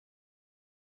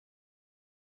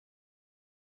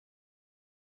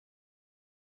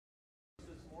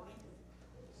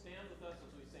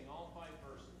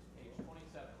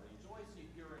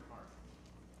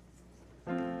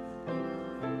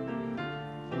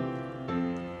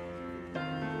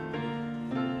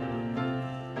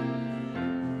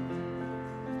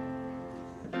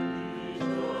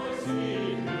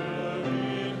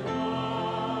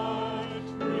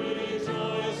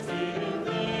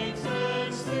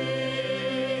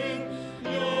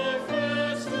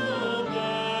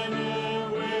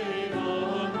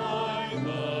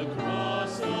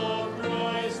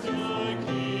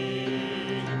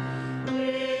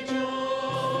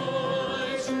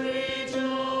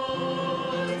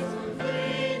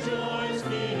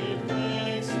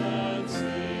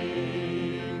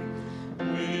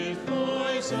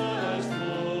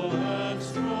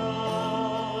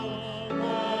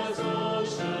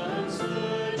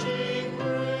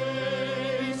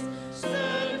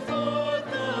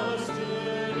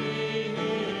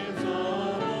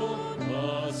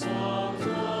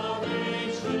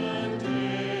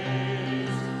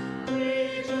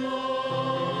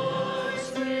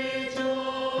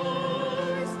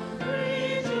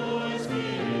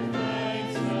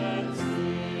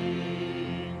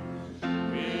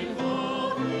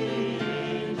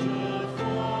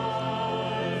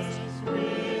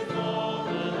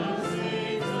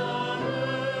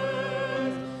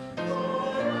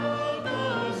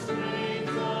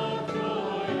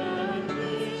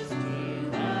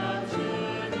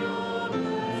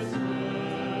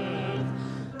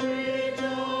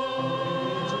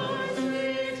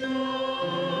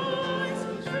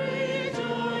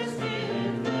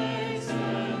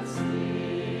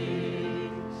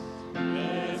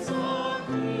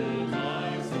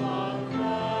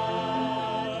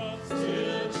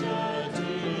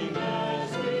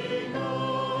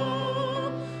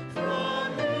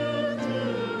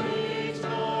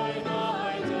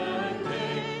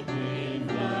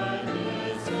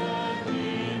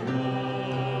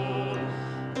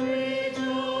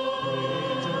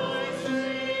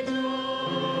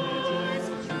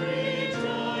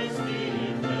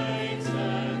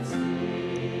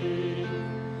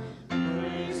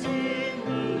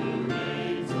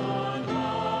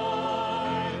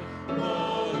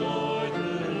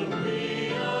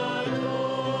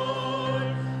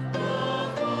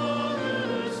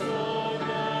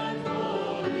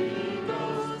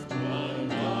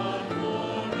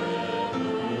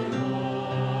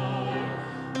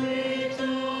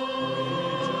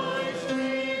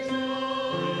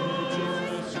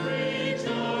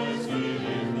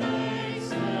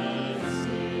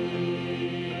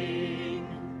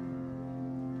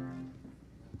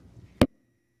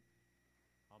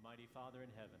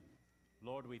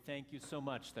thank you so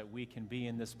much that we can be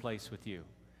in this place with you.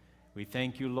 We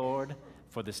thank you, Lord,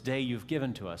 for this day you've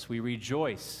given to us. We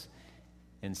rejoice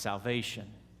in salvation.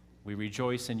 We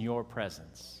rejoice in your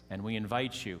presence, and we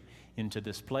invite you into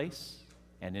this place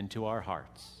and into our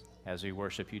hearts as we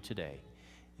worship you today.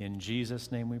 In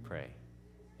Jesus' name we pray.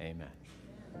 Amen.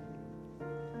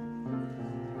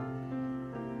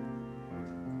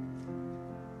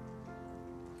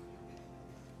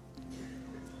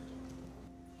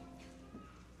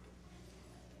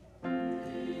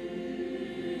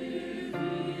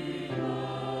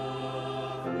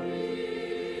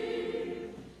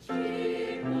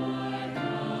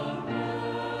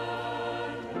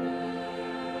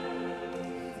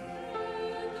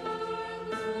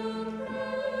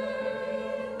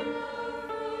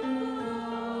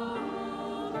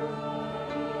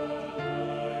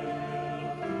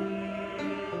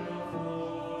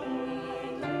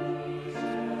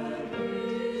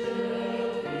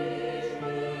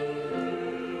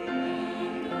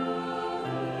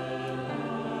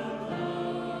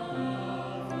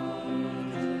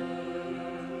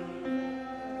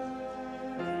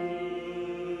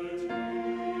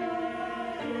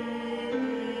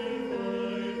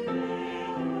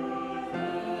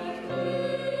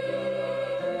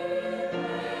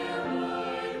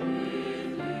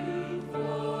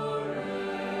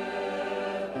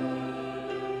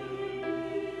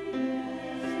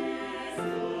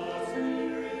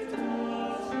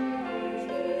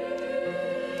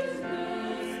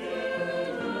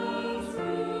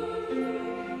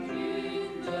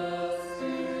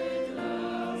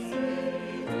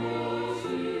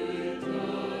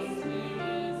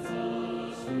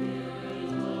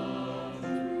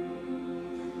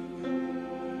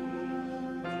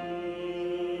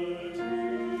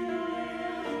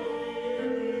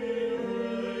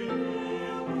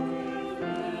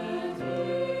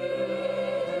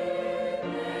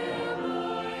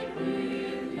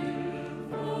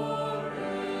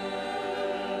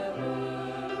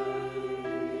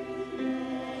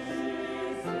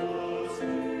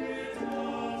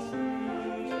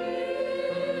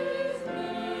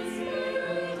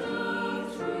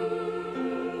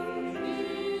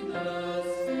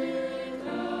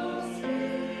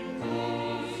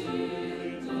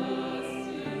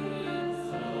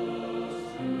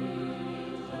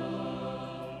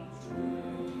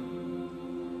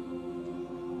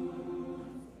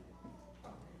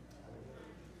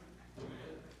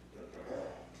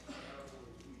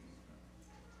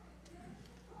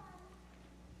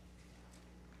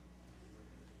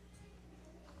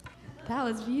 That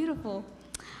was beautiful.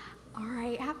 All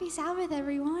right, happy Sabbath,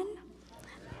 everyone.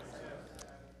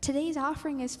 Today's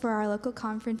offering is for our local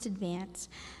conference advance,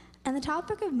 and the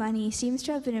topic of money seems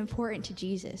to have been important to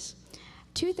Jesus.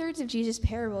 2/3 of Jesus'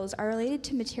 parables are related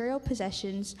to material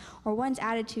possessions or one's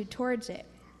attitude towards it.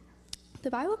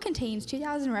 The Bible contains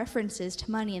 2,000 references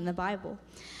to money in the Bible,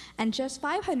 and just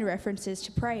 500 references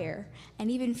to prayer, and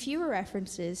even fewer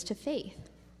references to faith.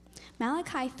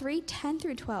 Malachi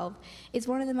 3:10-12 is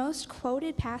one of the most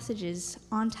quoted passages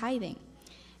on tithing.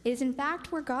 It is in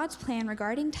fact where God's plan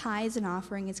regarding tithes and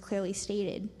offering is clearly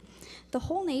stated. The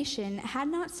whole nation had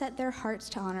not set their hearts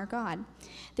to honor God.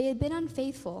 They had been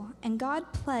unfaithful, and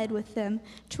God pled with them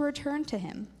to return to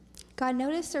him. God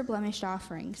noticed their blemished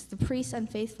offerings, the priests'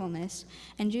 unfaithfulness,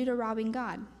 and Judah robbing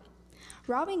God.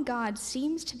 Robbing God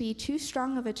seems to be too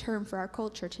strong of a term for our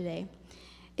culture today.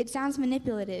 It sounds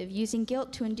manipulative, using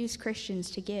guilt to induce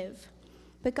Christians to give.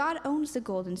 But God owns the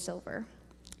gold and silver.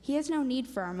 He has no need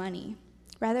for our money.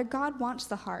 Rather, God wants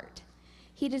the heart.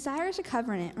 He desires a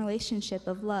covenant relationship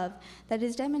of love that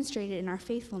is demonstrated in our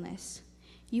faithfulness.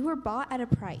 You were bought at a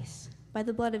price, by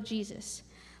the blood of Jesus.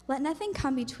 Let nothing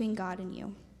come between God and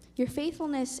you. Your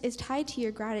faithfulness is tied to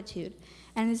your gratitude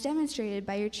and is demonstrated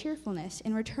by your cheerfulness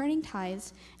in returning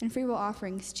tithes and freewill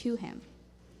offerings to him.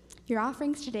 Your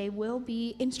offerings today will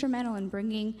be instrumental in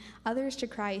bringing others to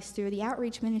Christ through the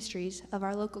outreach ministries of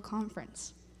our local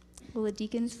conference. Will the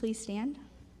deacons please stand?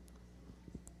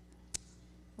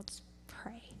 Let's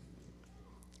pray.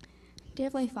 Dear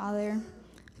Heavenly Father,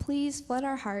 please flood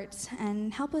our hearts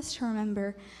and help us to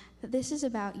remember that this is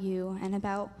about you and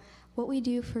about what we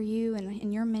do for you and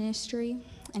in your ministry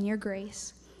and your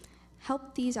grace.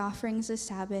 Help these offerings this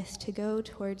Sabbath to go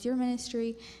towards your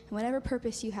ministry and whatever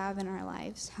purpose you have in our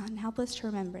lives. And help us to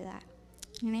remember that.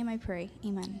 In your name I pray,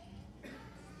 amen.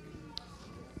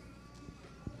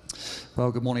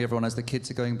 Well, good morning, everyone. As the kids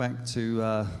are going back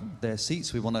to their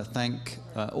seats, we want to thank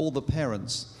all the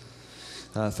parents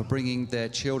for bringing their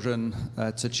children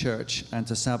to church and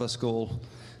to Sabbath school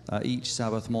each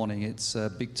Sabbath morning. It's a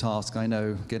big task, I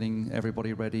know, getting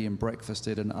everybody ready and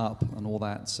breakfasted and up and all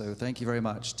that. So thank you very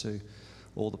much to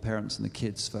all the parents and the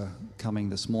kids for coming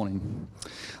this morning.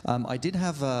 I did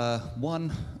have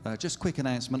one just quick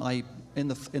announcement. In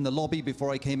the lobby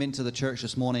before I came into the church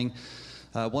this morning,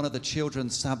 one of the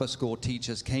children's Sabbath school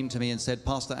teachers came to me and said,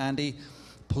 "Pastor Andy,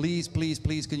 please,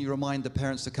 can you remind the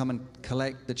parents to come and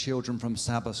collect the children from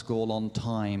Sabbath school on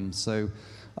time?" So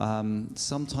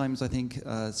sometimes I think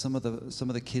some of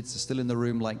the kids are still in the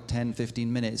room like 10,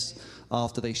 15 minutes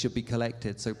after they should be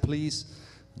collected. So please,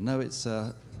 I know it's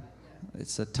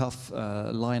a tough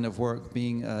line of work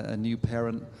being a new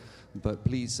parent, but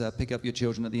please pick up your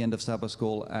children at the end of Sabbath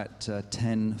school at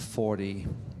 10:40.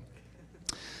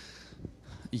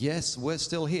 Yes, we're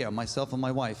still here, myself and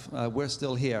my wife. We're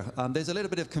still here. There's a little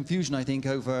bit of confusion, I think,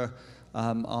 over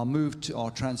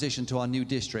our transition to our new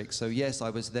district. So yes, I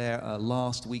was there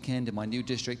last weekend in my new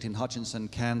district in Hutchinson,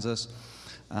 Kansas.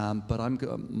 But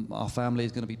our family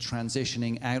is going to be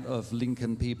transitioning out of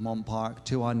Lincoln Piedmont Park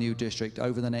to our new district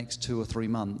over the next 2 or 3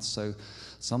 months. So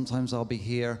sometimes I'll be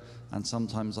here and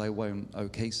sometimes I won't.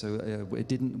 Okay, so it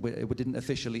didn't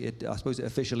officially. I suppose it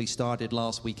officially started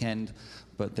last weekend,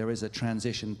 but there is a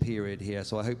transition period here.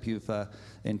 So I hope you've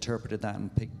interpreted that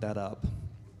and picked that up.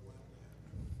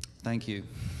 Thank you.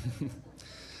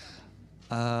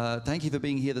 Thank you for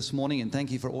being here this morning, and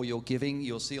thank you for all your giving.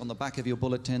 You'll see on the back of your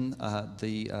bulletin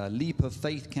the Leap of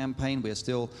Faith campaign. We're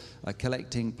still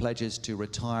collecting pledges to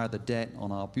retire the debt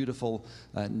on our beautiful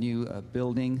new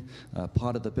building,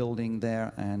 part of the building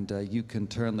there, and you can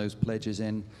turn those pledges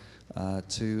in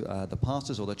to the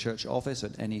pastors or the church office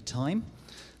at any time.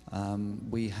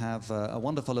 We have a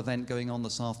wonderful event going on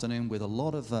this afternoon with a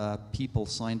lot of people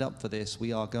signed up for this.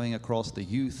 We are going across the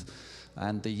youth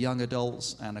and the young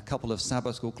adults, and a couple of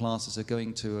Sabbath school classes are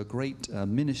going to a great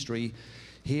ministry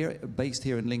here, based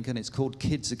here in Lincoln. It's called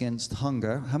Kids Against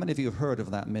Hunger. How many of you have heard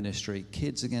of that ministry?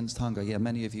 Kids Against Hunger. Yeah,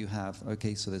 many of you have.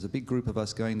 Okay, so there's a big group of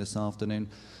us going this afternoon.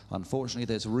 Unfortunately,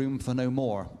 there's room for no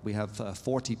more. We have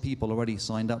 40 people already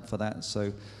signed up for that,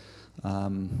 so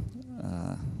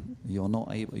you're not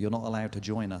allowed to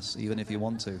join us, even if you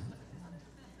want to,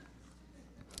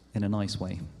 in a nice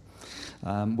way.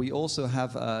 We also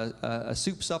have a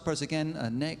soup suppers again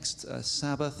next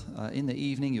Sabbath in the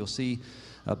evening. You'll see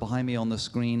behind me on the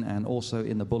screen and also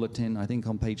in the bulletin, I think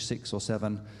on page 6 or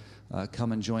 7.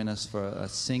 Come and join us for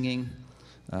singing,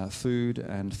 food,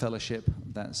 and fellowship.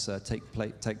 That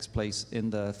takes place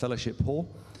in the fellowship hall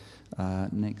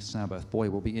next Sabbath. Boy,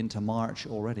 we'll be into March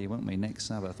already, won't we? Next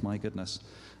Sabbath, my goodness,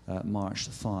 March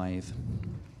 5.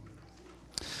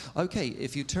 Okay,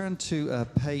 if you turn to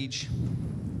page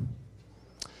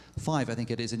 5, I think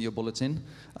it is in your bulletin.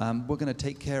 We're going to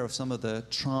take care of some of the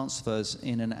transfers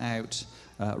in and out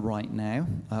right now.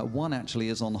 One actually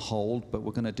is on hold, but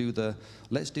we're going to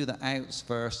let's do the outs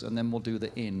first, and then we'll do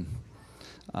the in.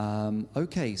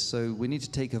 Okay, so we need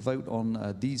to take a vote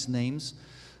on these names.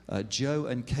 Joe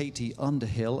and Katie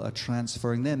Underhill are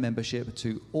transferring their membership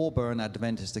to Auburn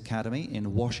Adventist Academy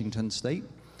in Washington State.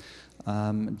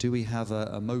 Do we have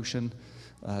a motion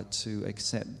to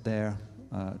accept their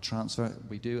transfer?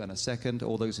 We do, and a second.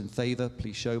 All those in favor,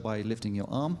 please show by lifting your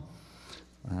arm.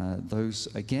 Those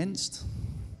against,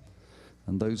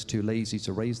 and those too lazy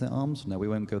to raise their arms? No, we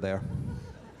won't go there.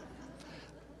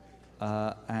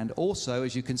 And also,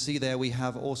 as you can see there, we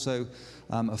have also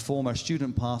a former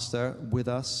student pastor with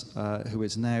us who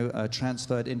is now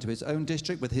transferred into his own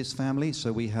district with his family.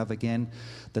 So we have again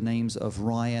the names of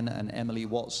Ryan and Emily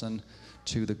Watson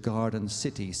to the Garden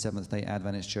City Seventh-day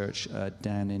Adventist Church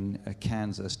down in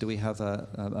Kansas. Do we have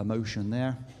a motion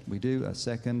there? We do. A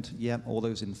second. Yep. All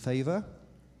those in favor?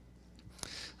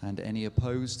 And any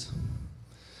opposed?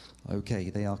 Okay,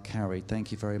 they are carried.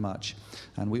 Thank you very much.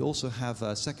 And we also have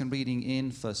a second reading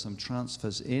in for some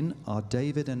transfers in. Are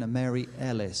David and Mary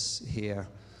Ellis here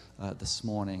this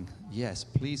morning? Yes,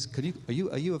 please. Are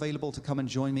you available to come and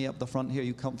join me up the front here? Are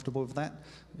you comfortable with that?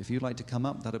 If you'd like to come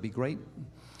up, that'd be great.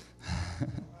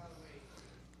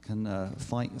 Can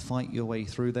fight your way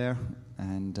through there.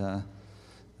 And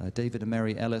David and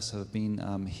Mary Ellis have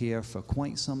been here for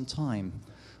quite some time.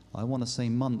 I want to say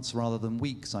months rather than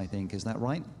weeks, I think. Is that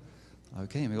right?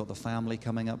 Okay, and we've got the family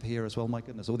coming up here as well. My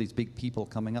goodness, all these big people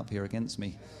coming up here against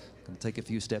me. I'm going to take a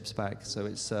few steps back. So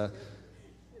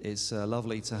it's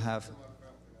lovely to have...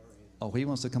 Oh, he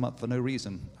wants to come up for no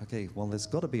reason. Okay, well, there's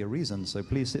got to be a reason, so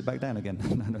please sit back down again.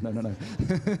 No.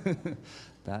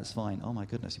 That's fine. Oh, my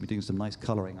goodness, you've been doing some nice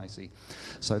coloring, I see.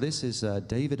 So this is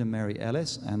David and Mary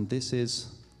Ellis, and this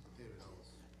is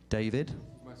David.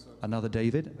 Another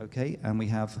David, okay, and we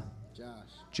have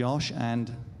Josh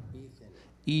and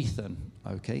Ethan.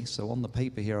 Okay, so on the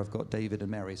paper here I've got David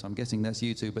and Mary, so I'm guessing that's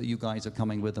you two, but you guys are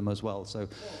coming with them as well. So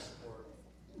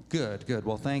good, good.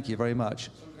 Well, thank you very much.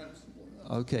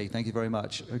 Okay, thank you very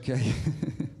much. Okay.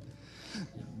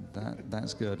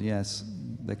 That's good, yes.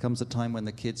 There comes a time when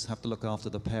the kids have to look after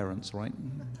the parents, right?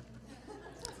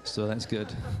 So that's good.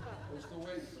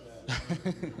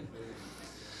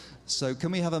 So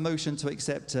can we have a motion to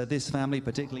accept this family,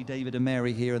 particularly David and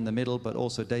Mary here in the middle, but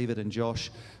also David and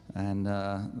Josh and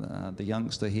the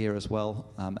youngster here as well.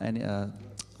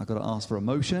 I've got to ask for a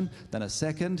motion, then a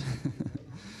second.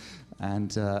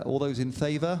 And all those in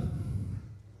favor?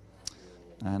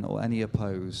 And or any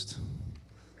opposed?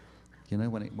 You know,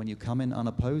 when you come in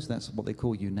unopposed, that's what they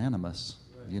call unanimous.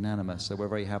 Unanimous. So we're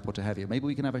very happy to have you. Maybe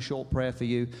we can have a short prayer for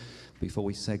you before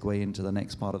we segue into the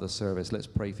next part of the service. Let's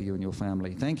pray for you and your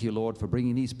family. Thank you, Lord, for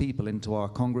bringing these people into our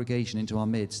congregation, into our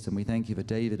midst. And we thank you for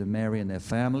David and Mary and their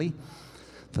family,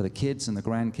 for the kids and the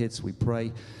grandkids. We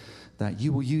pray that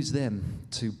you will use them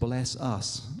to bless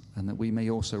us and that we may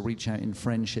also reach out in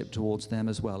friendship towards them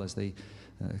as well as they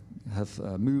have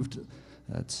moved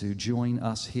to join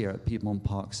us here at Piedmont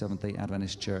Park Seventh-day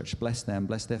Adventist Church. Bless them,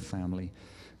 bless their family.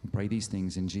 And pray these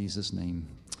things in Jesus' name.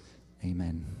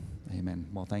 Amen. Amen.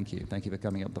 Well, thank you. Thank you for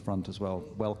coming up the front as well.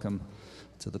 Welcome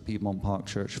to the Piedmont Park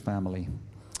Church family.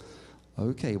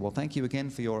 Okay, well, thank you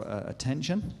again for your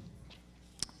attention.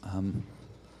 I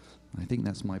think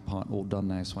that's my part all done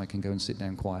now, so I can go and sit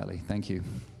down quietly. Thank you.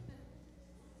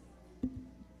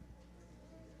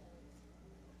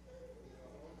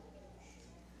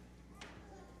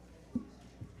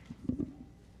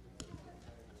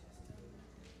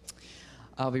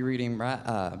 I'll be reading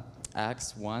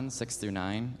Acts 1, 6 through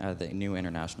 9, the New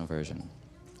International Version.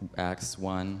 Acts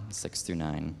 1, 6 through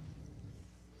 9.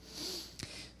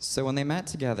 So when they met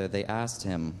together, they asked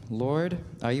him, "Lord,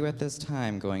 are you at this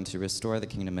time going to restore the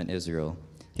kingdom in Israel?"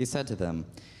 He said to them,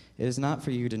 "It is not for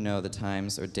you to know the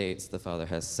times or dates the Father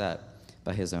has set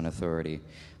by his own authority,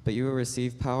 but you will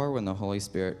receive power when the Holy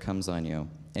Spirit comes on you,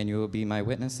 and you will be my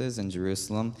witnesses in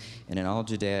Jerusalem and in all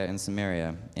Judea and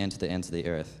Samaria and to the ends of the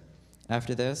earth."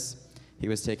 After this, he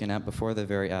was taken up before their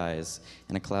very eyes,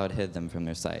 and a cloud hid them from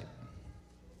their sight.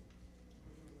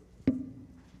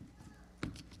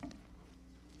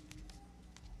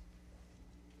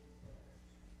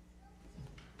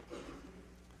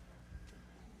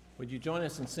 Would you join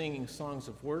us in singing songs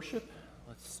of worship?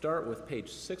 Let's start with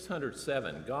page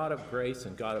 607, God of Grace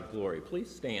and God of Glory. Please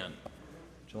stand.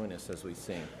 Join us as we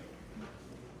sing.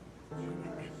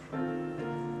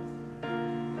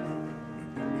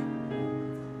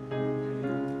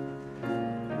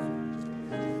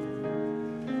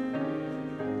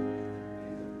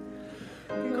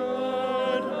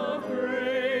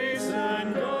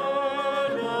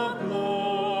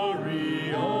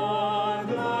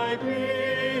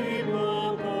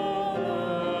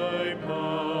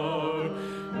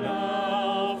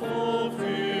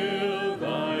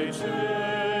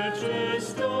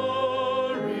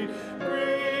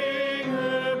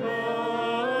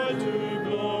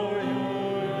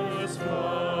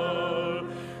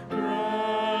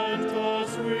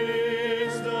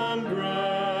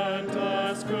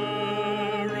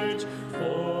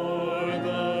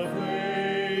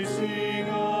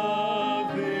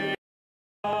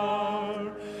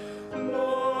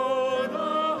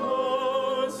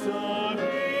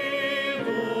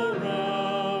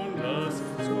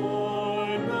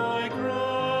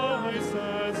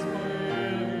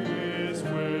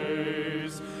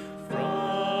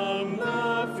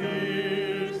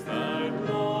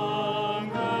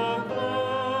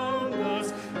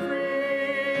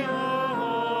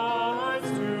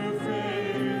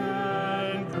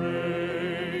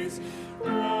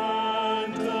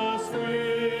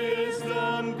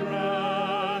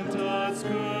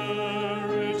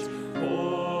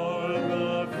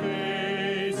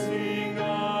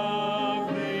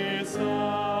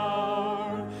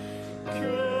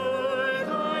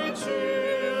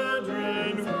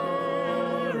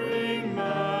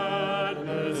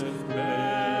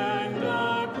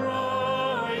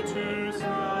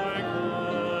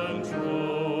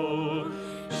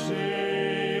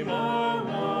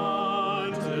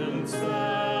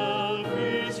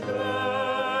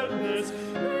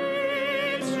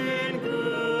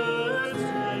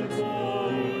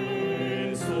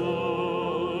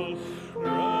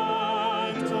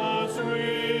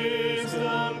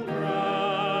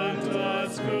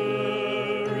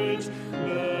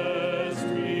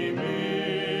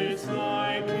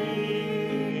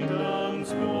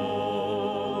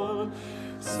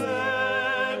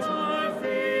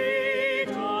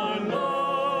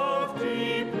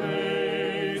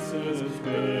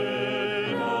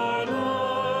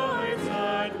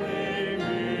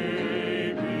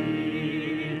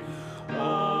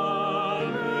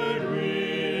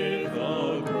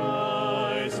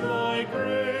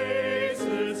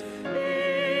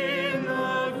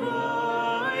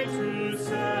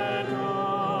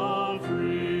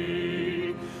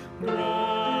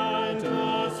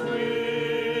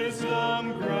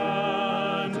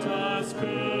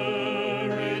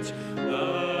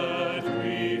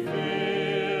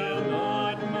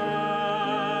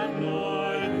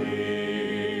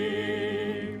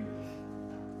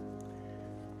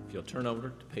 turn over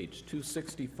to page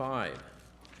 265.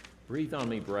 Breathe on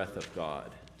me, breath of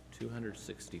God,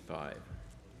 265.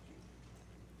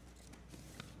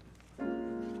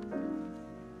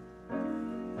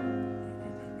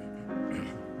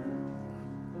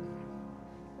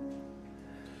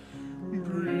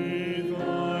 Breathe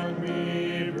on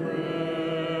me,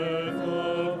 breath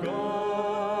of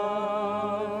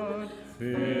God,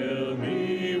 fill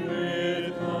me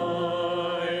with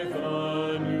life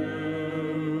anew,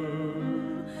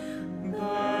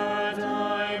 that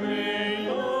I may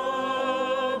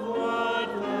love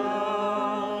what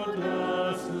thou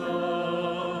dost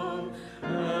love,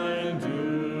 and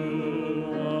do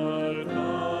what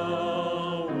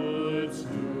thou wouldst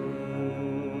do.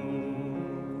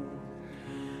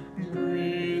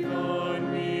 Breathe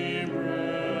on me,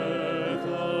 breath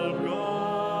of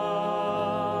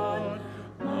God,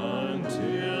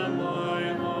 until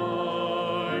my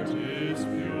heart is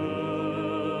pure,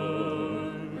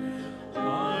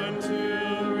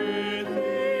 until with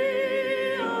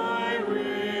thee I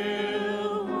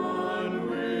will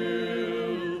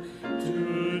unwill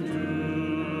to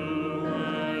do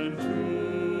and to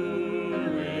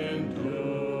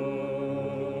endure.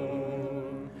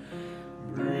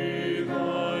 Breathe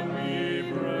on me,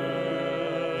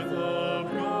 breath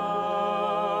of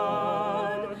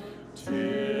God,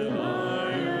 till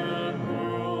I am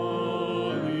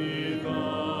wholly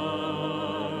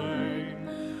thine,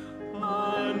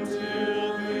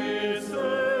 until this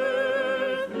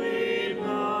earthly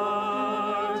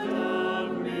part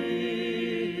of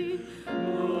me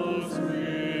grows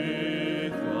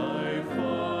with thy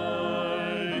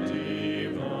fire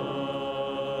divine.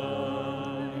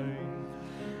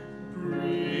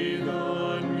 Breathe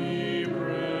on me,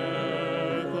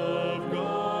 breath of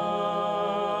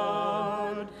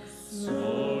God,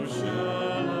 so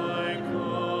shall I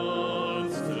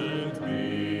constant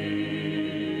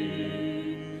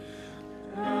be,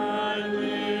 and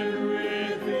live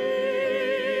with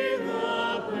thee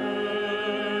the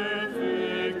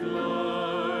perfect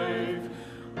life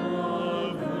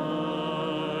of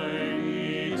thine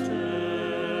eternity.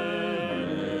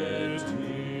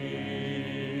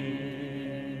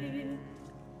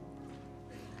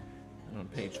 On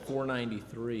page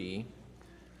 493,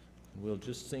 we'll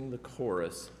just sing the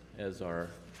chorus as our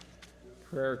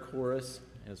prayer chorus.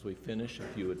 As we finish,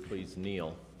 if you would please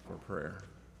kneel for prayer.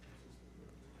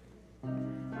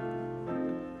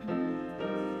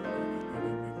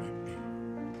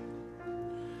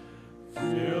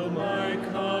 Fill my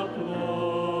cup,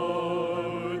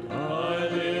 Lord, I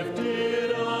lift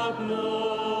it up,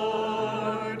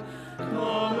 Lord.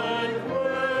 Come and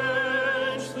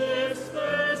quench this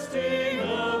thirsting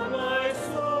of my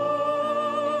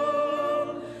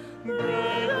soul.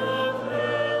 Bread of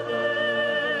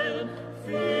heaven,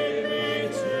 feed me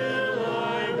till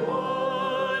I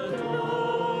want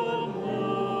no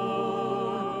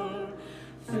more.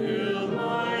 Fill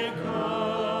my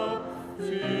cup,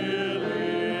 fill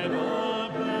it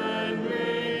up and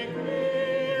make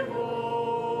me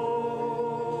whole.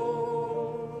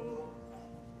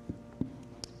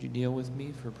 Would you kneel with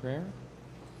me for prayer?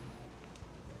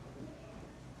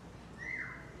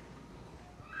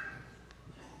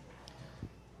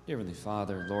 Dear Heavenly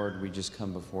Father, Lord, we just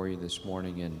come before you this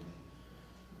morning in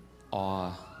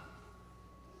awe,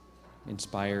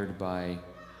 inspired by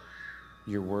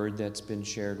your word that's been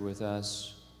shared with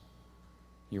us,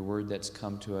 your word that's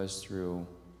come to us through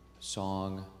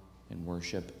song and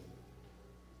worship.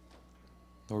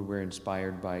 Lord, we're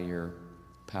inspired by your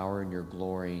power and your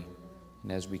glory.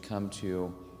 And as we come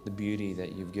to the beauty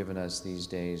that you've given us these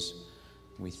days,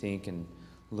 we think and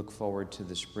look forward to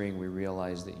the spring, we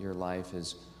realize that your life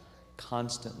is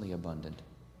constantly abundant.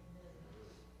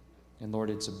 And Lord,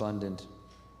 it's abundant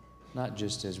not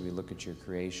just as we look at your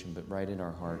creation, but right in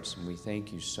our hearts. And we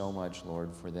thank you so much,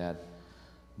 Lord, for that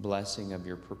blessing of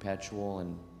your perpetual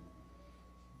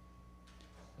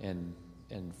and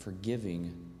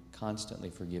forgiving, constantly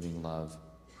forgiving love.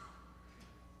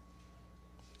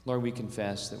 Lord, we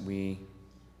confess that we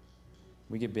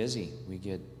get busy, we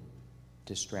get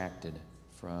distracted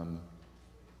from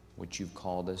what you've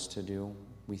called us to do.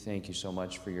 We thank you so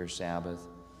much for your Sabbath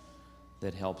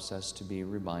that helps us to be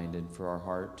reminded, for our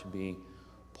heart to be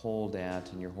pulled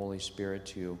at, and your Holy Spirit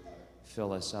to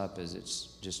fill us up as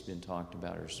it's just been talked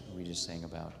about or we just sang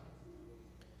about.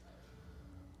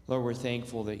 Lord, we're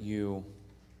thankful that you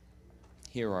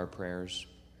hear our prayers.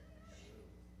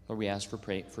 Lord, we ask for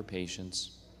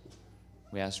patience.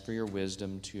 We ask for your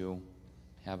wisdom to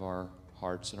have our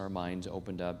hearts and our minds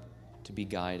opened up, to be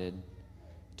guided,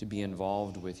 to be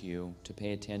involved with you, to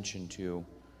pay attention to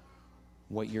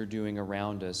what you're doing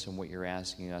around us and what you're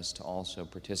asking us to also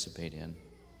participate in.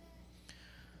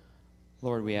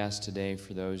 Lord, we ask today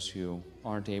for those who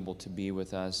aren't able to be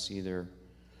with us, either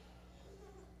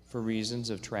for reasons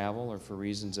of travel or for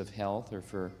reasons of health or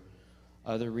for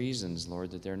other reasons,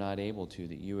 Lord, that they're not able to,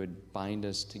 that you would bind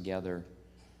us together,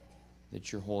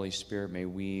 that your Holy Spirit may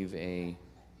weave a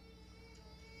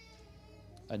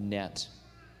net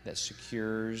that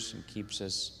secures and keeps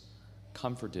us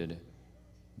comforted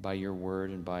by your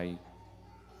word and by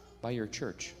your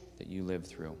church that you live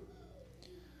through.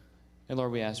 And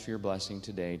Lord, we ask for your blessing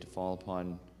today to fall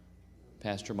upon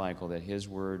Pastor Michael, that his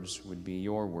words would be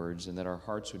your words and that our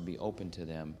hearts would be open to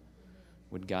them,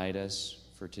 would guide us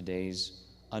for today's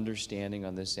understanding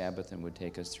on this Sabbath and would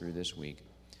take us through this week.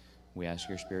 We ask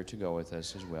your Spirit to go with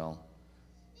us as well.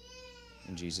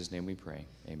 In Jesus' name we pray.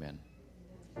 Amen.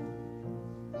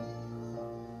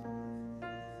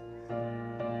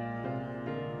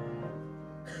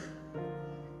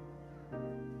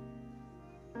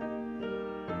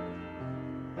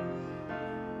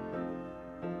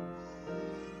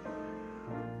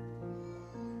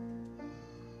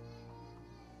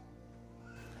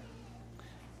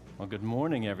 Well, good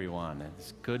morning, everyone.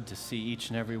 It's good to see each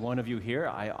and every one of you here.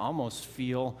 I almost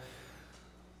feel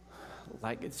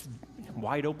like it's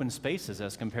wide open spaces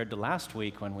as compared to last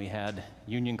week when we had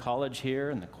Union College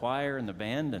here and the choir and the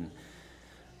band, and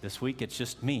this week it's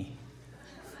just me.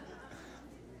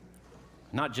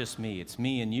 Not just me, it's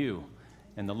me and you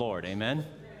and the Lord. Amen?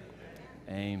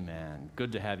 Amen.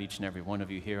 Good to have each and every one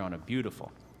of you here on a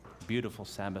beautiful, beautiful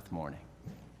Sabbath morning.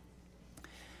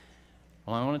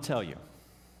 Well, I want to tell you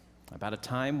about a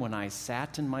time when I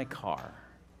sat in my car.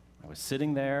 I was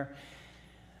sitting there,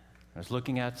 I was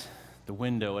looking at the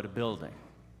window at a building.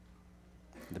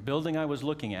 The building I was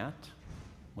looking at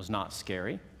was not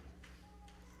scary,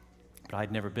 but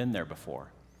I'd never been there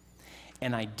before.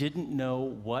 And I didn't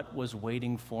know what was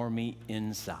waiting for me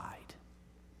inside.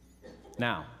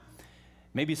 Now,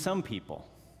 maybe some people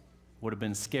would have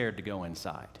been scared to go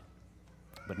inside,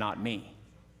 but not me.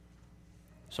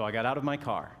 So I got out of my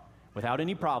car. Without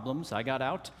any problems, I got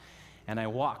out and I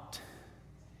walked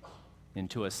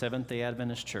into a Seventh-day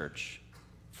Adventist church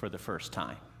for the first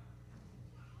time.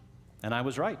 And I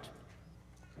was right.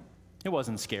 It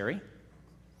wasn't scary.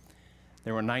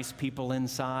 There were nice people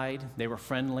inside. They were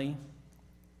friendly.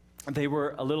 They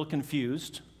were a little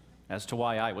confused as to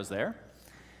why I was there,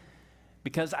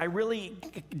 because I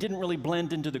didn't really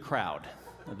blend into the crowd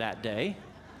that day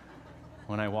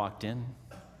when I walked in.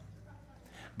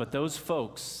 But those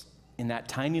folks in that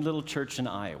tiny little church in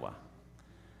Iowa,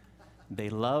 they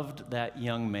loved that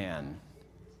young man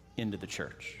into the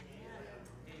church.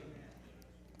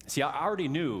 See, I already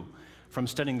knew from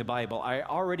studying the Bible, I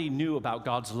already knew about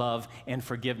God's love and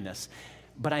forgiveness,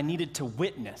 but I needed to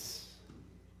witness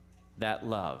that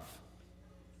love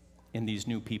in these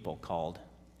new people called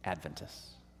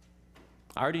Adventists.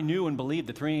 I already knew and believed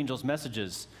the three angels'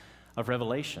 messages of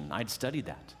Revelation. I'd studied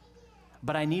that.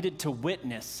 But I needed to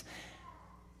witness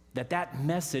that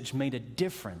message made a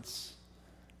difference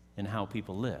in how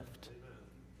people lived.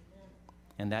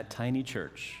 And that tiny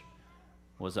church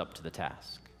was up to the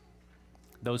task.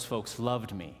 Those folks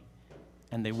loved me,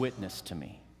 and they witnessed to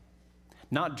me,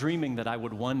 not dreaming that I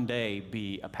would one day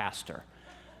be a pastor,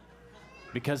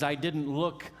 because I didn't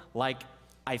look like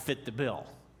I fit the bill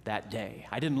that day.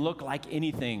 I didn't look like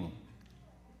anything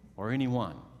or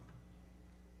anyone.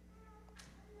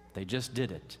 They just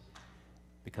did it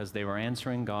because they were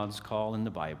answering God's call in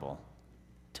the Bible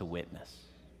to witness.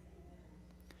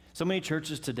 So many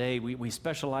churches today, we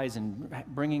specialize in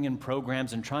bringing in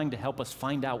programs and trying to help us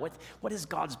find out what is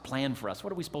God's plan for us?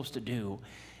 What are we supposed to do?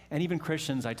 And even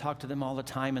Christians, I talk to them all the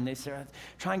time, and they say,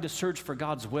 trying to search for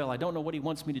God's will. I don't know what he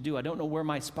wants me to do. I don't know where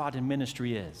my spot in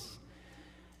ministry is.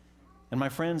 And my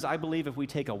friends, I believe if we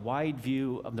take a wide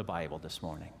view of the Bible this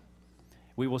morning,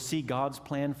 we will see God's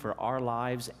plan for our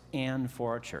lives and for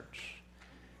our church.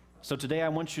 So today I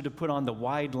want you to put on the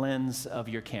wide lens of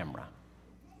your camera,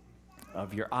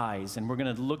 of your eyes, and we're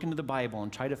going to look into the Bible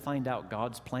and try to find out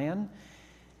God's plan,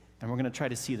 and we're going to try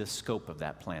to see the scope of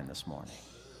that plan this morning.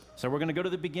 So we're going to go to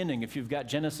the beginning. If you've got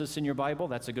Genesis in your Bible,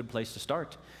 that's a good place to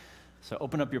start. So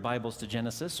open up your Bibles to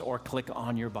Genesis, or click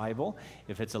on your Bible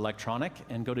if it's electronic,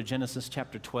 and go to Genesis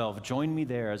chapter 12. Join me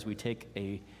there as we take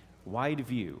a wide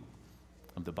view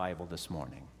of the Bible this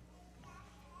morning.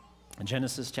 In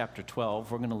Genesis chapter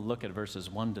 12, we're going to look at verses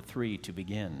 1 to 3 to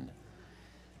begin.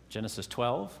 Genesis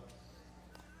 12,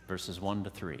 verses 1 to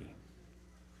 3.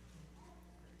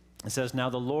 It says, "Now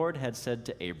the Lord had said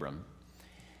to Abram,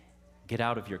 'Get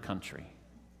out of your country,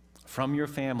 from your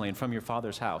family and from your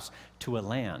father's house, to a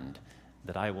land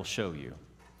that I will show you,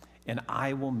 and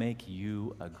I will make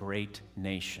you a great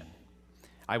nation.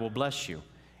 I will bless you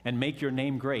and make your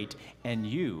name great, and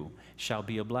you shall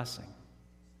be a blessing.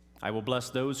 I will bless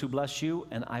those who bless you,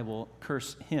 and I will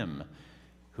curse him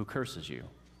who curses you.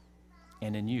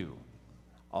 And in you,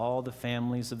 all the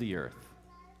families of the earth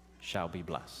shall be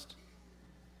blessed.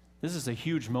 This is a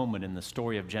huge moment in the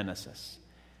story of Genesis,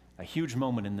 a huge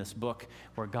moment in this book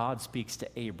where God speaks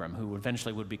to Abram, who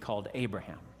eventually would be called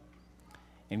Abraham.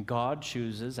 And God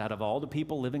chooses, out of all the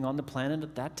people living on the planet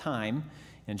at that time,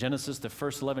 in Genesis, the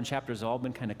first 11 chapters have all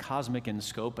been kind of cosmic in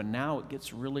scope, and now it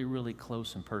gets really, really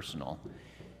close and personal.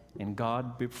 And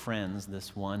God befriends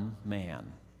this one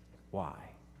man. Why?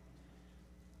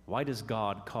 Why does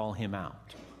God call him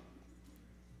out?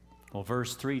 Well,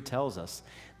 verse 3 tells us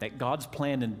that God's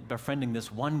plan in befriending this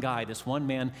one guy, this one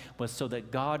man, was so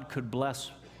that God could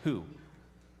bless who?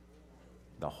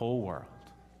 The whole world.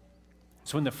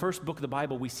 So in the first book of the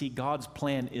Bible, we see God's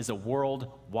plan is a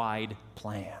worldwide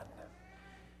plan.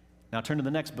 Now turn to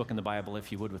the next book in the Bible,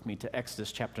 if you would, with me, to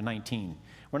Exodus chapter 19.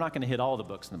 We're not going to hit all the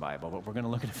books in the Bible, but we're going to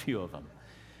look at a few of them.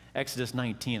 Exodus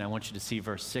 19, I want you to see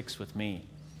verse 6 with me.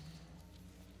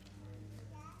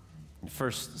 In the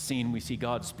first scene, we see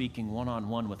God speaking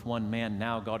one-on-one with one man.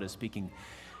 Now God is speaking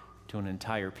to an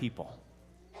entire people.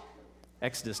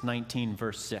 Exodus 19,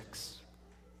 verse 6.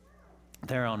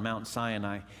 There on Mount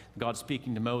Sinai, God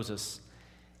speaking to Moses,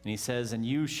 and he says, "And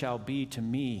you shall be to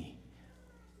me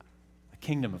a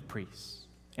kingdom of priests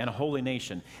and a holy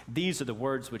nation. These are the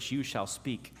words which you shall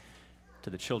speak to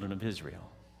the children of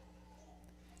Israel."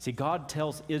 See, God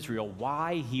tells Israel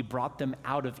why he brought them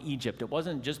out of Egypt. It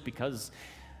wasn't just because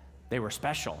they were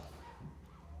special.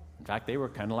 In fact, they were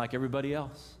kind of like everybody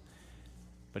else.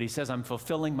 But he says, I'm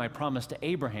fulfilling my promise to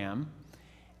Abraham,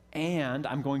 and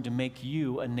I'm going to make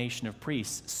you a nation of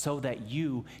priests so that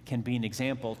you can be an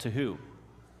example to who?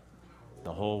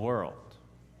 The whole world.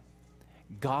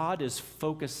 God is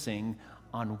focusing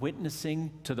on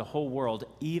witnessing to the whole world,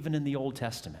 even in the Old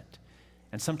Testament.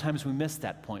 And sometimes we miss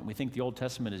that point. We think the Old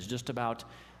Testament is just about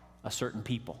a certain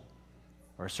people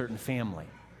or a certain family.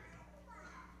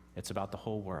 It's about the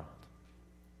whole world.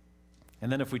 And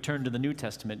then if we turn to the New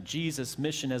Testament, Jesus'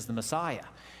 mission as the Messiah.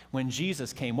 When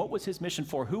Jesus came, what was his mission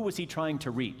for? Who was he trying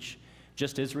to reach?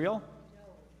 Just Israel?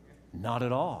 Not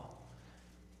at all.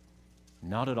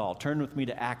 Not at all. Turn with me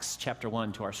to Acts chapter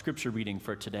 1, to our scripture reading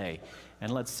for today.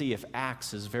 And let's see if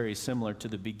Acts is very similar to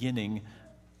the beginning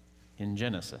in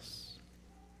Genesis.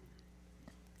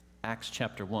 Acts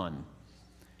chapter 1.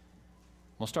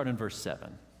 We'll start in verse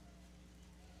 7.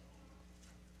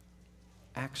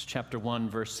 Acts chapter 1,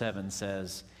 verse 7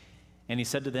 says, "And he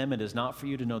said to them, It is not for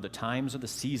you to know the times or the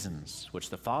seasons which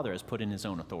the Father has put in his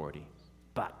own authority,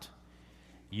 but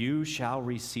you shall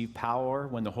receive power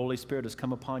when the Holy Spirit has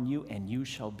come upon you, and you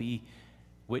shall be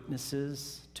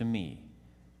witnesses to me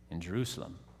in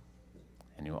Jerusalem,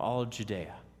 and in all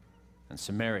Judea and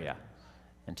Samaria,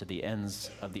 and to the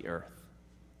ends of the earth."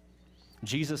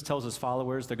 Jesus tells his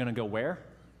followers they're going to go where?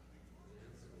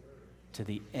 To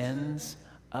the ends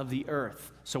of the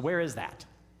earth. So where is that?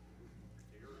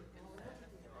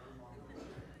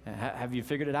 Have you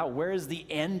figured it out? Where is the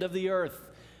end of the earth?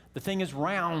 The thing is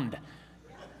round.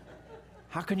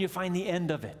 How can you find the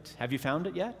end of it? Have you found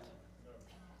it yet?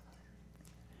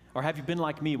 Or have you been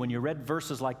like me? When you read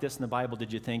verses like this in the Bible,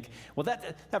 did you think, well,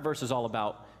 that verse is all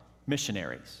about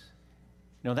missionaries.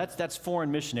 That's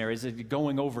foreign missionaries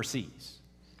going overseas.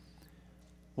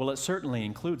 Well, it certainly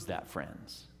includes that,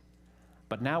 friends.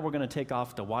 But now we're going to take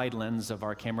off the wide lens of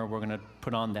our camera. We're going to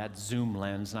put on that zoom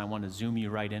lens, and I want to zoom you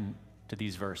right in to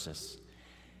these verses.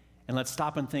 And let's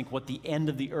stop and think what the end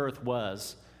of the earth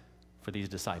was for these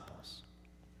disciples.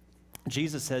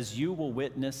 Jesus says, you will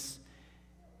witness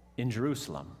in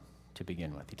Jerusalem to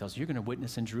begin with. He tells you, you're going to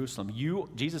witness in Jerusalem.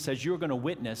 Jesus says you're going to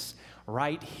witness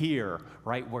right here,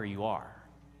 right where you are.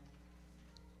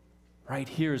 Right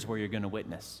here is where you're going to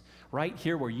witness. Right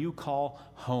here where you call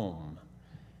home.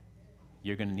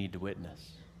 You're going to need to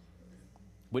witness.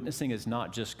 Witnessing is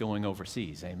not just going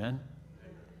overseas, amen?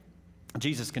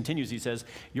 Jesus continues, he says,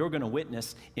 you're going to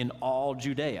witness in all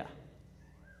Judea.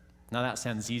 Now that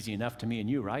sounds easy enough to me and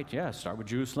you, right? Yeah, start with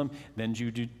Jerusalem, then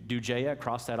Judea,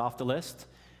 cross that off the list.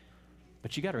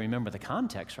 But you got to remember the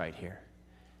context right here.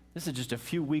 This is just a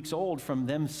few weeks old from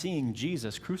them seeing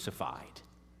Jesus crucified.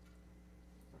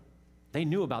 They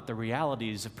knew about the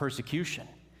realities of persecution.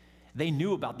 They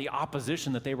knew about the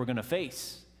opposition that they were going to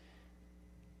face.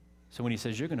 So when he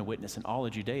says, you're going to witness in all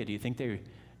of Judea, do you think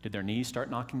did their knees start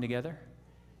knocking together?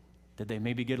 Did they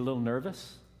maybe get a little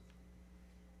nervous?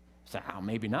 So,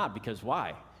 maybe not, because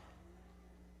why?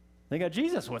 They got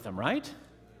Jesus with them, right?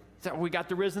 So we got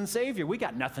the risen Savior. We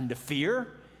got nothing to fear.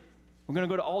 We're going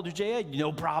to go to all Judea?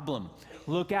 No problem.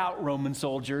 Look out, Roman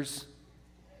soldiers.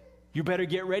 You better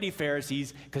get ready,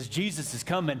 Pharisees, because Jesus is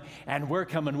coming, and we're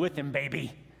coming with him,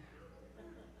 baby.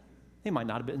 They might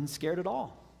not have been scared at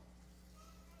all.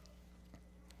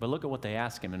 But look at what they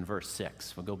ask him in verse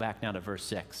 6. We'll go back now to verse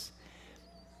 6.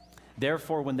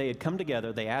 Therefore, when they had come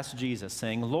together, they asked Jesus,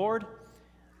 saying, Lord,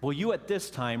 will you at this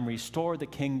time restore the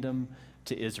kingdom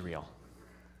to Israel?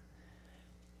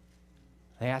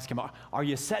 They ask him, are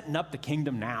you setting up the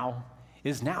kingdom now?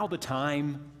 Is now the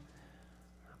time?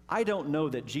 I don't know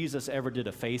that Jesus ever did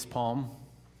a face palm.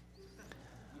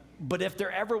 But if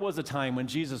there ever was a time when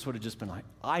Jesus would have just been like,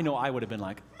 I know I would have been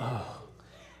like, oh,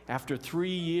 after 3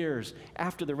 years,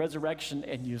 after the resurrection,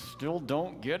 and you still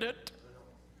don't get it?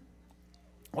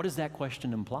 What does that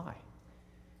question imply?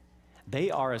 They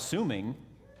are assuming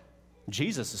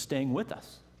Jesus is staying with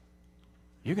us.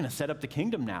 You're going to set up the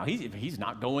kingdom now. He's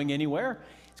not going anywhere.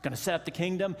 He's going to set up the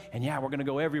kingdom, and yeah, we're going to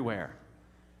go everywhere.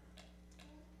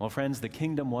 Well, friends, the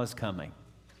kingdom was coming,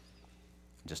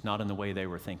 just not in the way they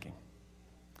were thinking.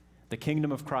 The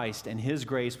kingdom of Christ and his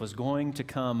grace was going to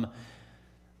come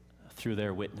through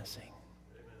their witnessing,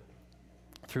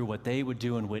 through what they would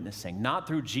do in witnessing, not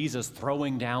through Jesus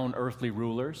throwing down earthly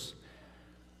rulers,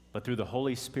 but through the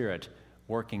Holy Spirit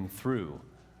working through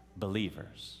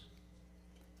believers.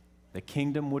 The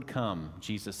kingdom would come,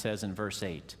 Jesus says in verse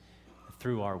 8,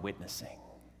 through our witnessing.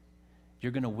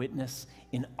 You're going to witness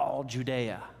in all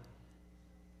Judea.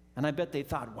 And I bet they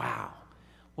thought, wow,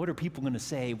 what are people going to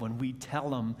say when we tell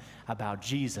them about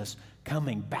Jesus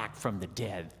coming back from the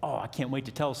dead? Oh, I can't wait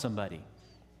to tell somebody.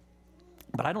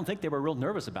 But I don't think they were real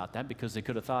nervous about that, because they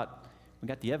could have thought, we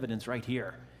got the evidence right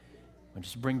here. We'll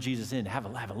just bring Jesus in, have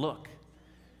a look.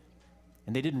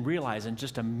 And they didn't realize in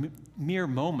just a mere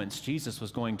moments, Jesus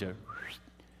was going to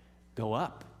go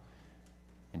up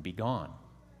and be gone.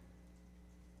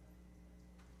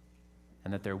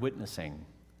 And that their witnessing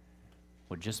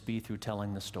would just be through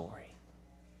telling the story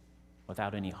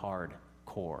without any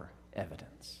hardcore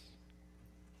evidence.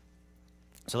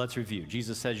 So let's review.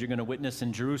 Jesus says you're going to witness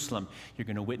in Jerusalem. You're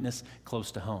going to witness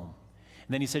close to home.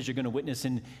 And then he says you're going to witness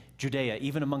in Judea,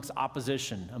 even amongst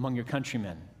opposition, among your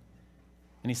countrymen.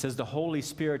 And he says the Holy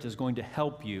Spirit is going to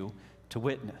help you to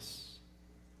witness.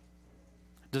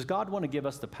 Does God want to give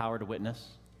us the power to witness?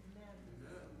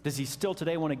 Does he still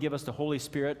today want to give us the Holy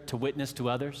Spirit to witness to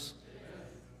others?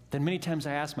 Then many times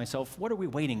I ask myself, what are we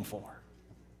waiting for?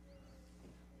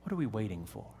 What are we waiting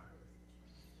for?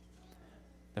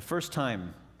 The first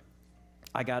time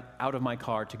I got out of my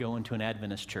car to go into an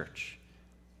Adventist church,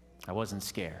 I wasn't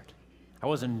scared. I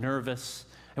wasn't nervous.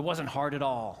 It wasn't hard at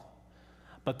all.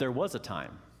 But there was a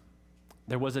time,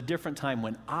 there was a different time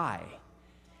when I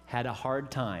had a hard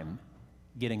time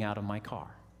getting out of my car.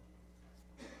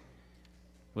 It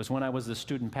was when I was the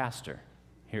student pastor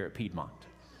here at Piedmont.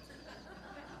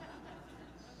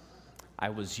 I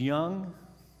was young,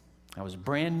 I was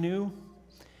brand new,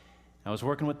 I was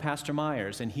working with Pastor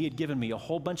Myers, and he had given me a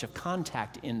whole bunch of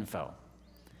contact info.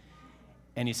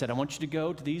 And he said, I want you to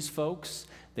go to these folks.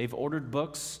 They've ordered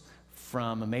books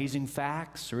from Amazing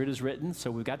Facts, or It Is Written,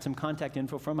 so we've got some contact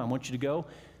info from them. I want you to go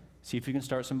see if you can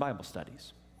start some Bible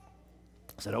studies.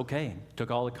 I said, okay. Took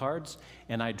all the cards,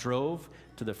 and I drove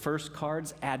to the first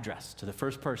card's address, to the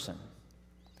first person.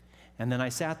 And then I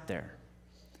sat there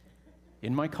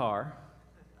in my car,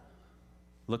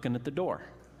 looking at the door.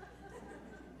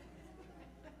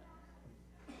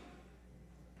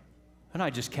 And I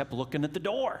just kept looking at the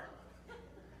door.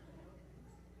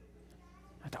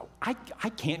 I thought, I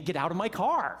can't get out of my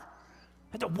car.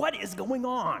 I thought, what is going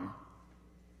on?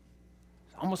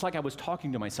 Almost like I was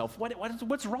talking to myself.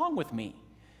 What's wrong with me?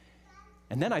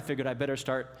 And then I figured I better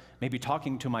start maybe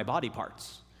talking to my body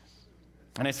parts.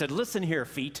 And I said, listen here,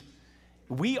 feet.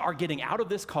 We are getting out of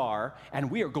this car,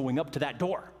 and we are going up to that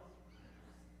door.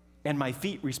 And my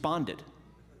feet responded.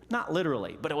 Not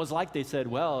literally, but it was like they said,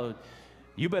 well,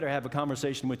 you better have a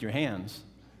conversation with your hands,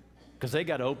 because they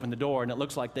got to open the door, and it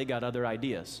looks like they got other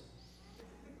ideas.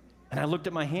 And I looked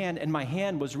at my hand, and my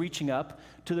hand was reaching up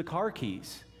to the car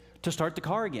keys to start the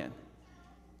car again.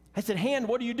 I said, hand,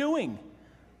 what are you doing?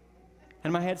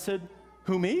 And my hand said,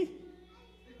 who, me?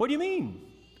 What do you mean?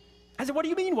 I said, what do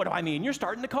you mean, what do I mean? You're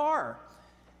starting the car.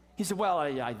 He said, well,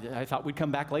 I thought we'd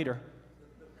come back later.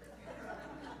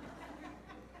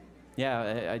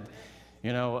 Yeah,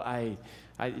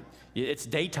 it's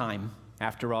daytime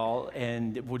after all,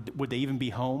 and would they even be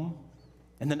home?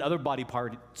 And then other body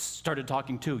parts started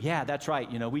talking too. Yeah, that's right,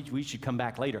 we should come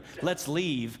back later. Let's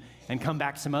leave and come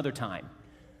back some other time.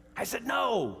 I said,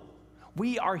 no,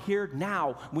 We are here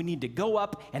now. We need to go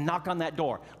up and knock on that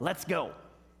door. Let's go.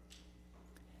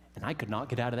 And I could not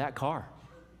get out of that car.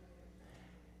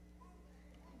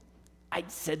 I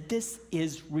said, this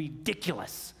is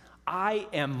ridiculous. I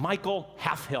am Michael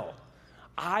Halfhill.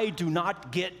 I do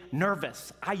not get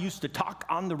nervous. I used to talk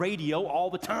on the radio all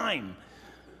the time.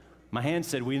 My hand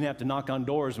said we didn't have to knock on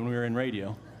doors when we were in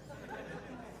radio.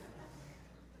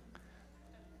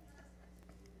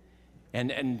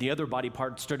 And the other body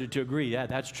part started to agree. Yeah,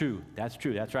 that's true. That's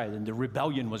true. That's right. And the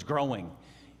rebellion was growing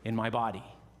in my body.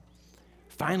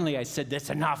 Finally, I said, that's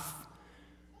enough.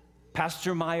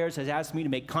 Pastor Myers has asked me to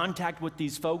make contact with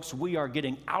these folks. We are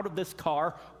getting out of this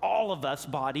car. All of us,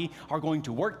 body, are going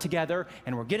to work together,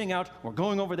 and we're getting out, we're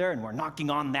going over there, and we're knocking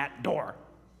on that door.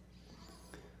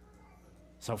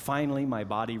 So finally, my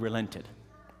body relented.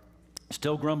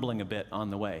 Still grumbling a bit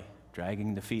on the way,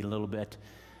 dragging the feet a little bit.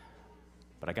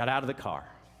 But I got out of the car.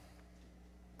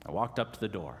 I walked up to the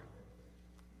door,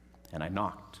 and I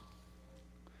knocked.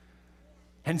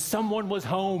 And someone was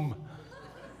home.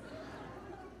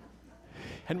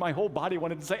 And my whole body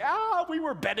wanted to say, we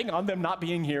were betting on them not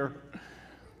being here.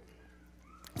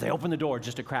 They opened the door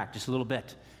just a crack, just a little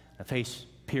bit. A face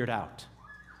peered out.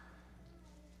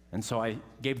 And so I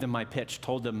gave them my pitch,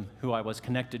 told them who I was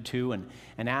connected to,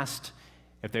 and asked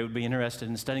if they would be interested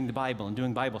in studying the Bible and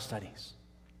doing Bible studies.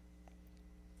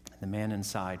 The man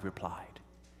inside replied,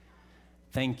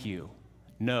 thank you.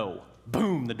 No.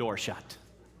 Boom, the door shut.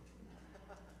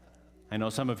 I know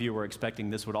some of you were expecting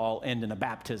this would all end in a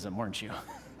baptism, weren't you?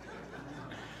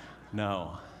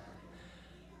 No.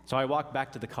 So I walked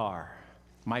back to the car.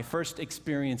 My first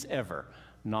experience ever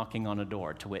knocking on a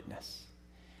door to witness.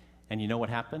 And you know what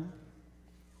happened?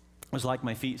 It was like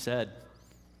my feet said,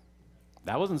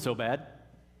 that wasn't so bad.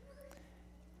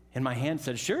 And my hand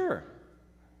said, sure.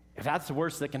 If that's the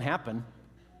worst that can happen,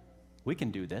 we can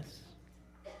do this.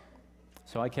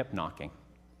 So I kept knocking.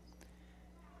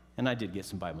 And I did get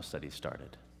some Bible studies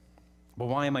started. But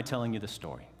why am I telling you this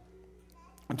story?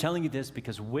 I'm telling you this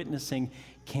because witnessing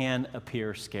can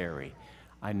appear scary.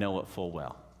 I know it full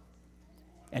well.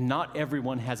 And not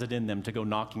everyone has it in them to go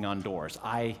knocking on doors.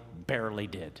 I barely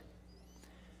did.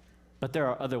 But there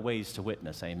are other ways to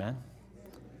witness, amen?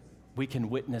 We can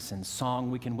witness in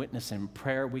song, we can witness in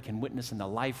prayer, we can witness in the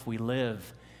life we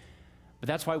live. But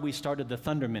that's why we started the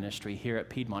Thunder Ministry here at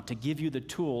Piedmont, to give you the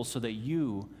tools so that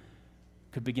you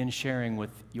could begin sharing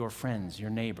with your friends, your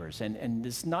neighbors. And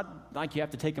it's not like you have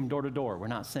to take them door to door. We're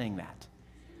not saying that.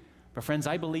 But friends,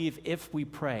 I believe if we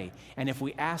pray and if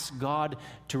we ask God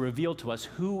to reveal to us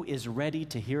who is ready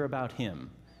to hear about him,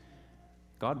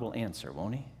 God will answer,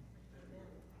 won't he?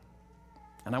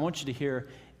 And I want you to hear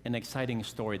an exciting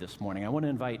story this morning. I want to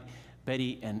invite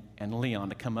Betty and Leon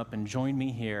to come up and join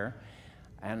me here.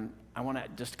 And I want to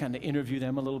just kind of interview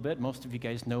them a little bit. Most of you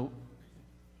guys know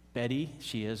Betty.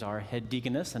 She is our head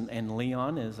deaconess, and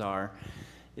Leon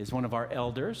is one of our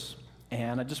elders.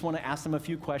 And I just want to ask them a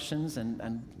few questions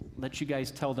and let you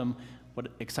guys tell them what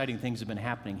exciting things have been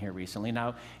happening here recently.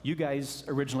 Now, you guys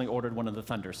originally ordered one of the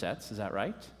Thunder sets, is that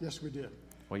right? Yes, we did.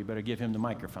 Well, you better give him the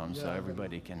microphone so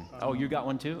everybody can. Oh, you got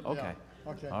one too? Okay. Yeah.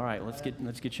 Okay. All right, let's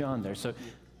get you on there. So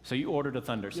you ordered a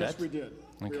Thunder set? Yes, we did.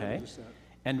 Okay. We set.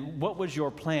 And what was your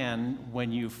plan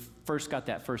when you first got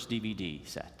that first DVD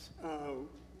set?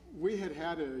 We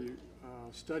had a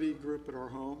study group at our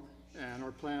home, and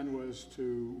our plan was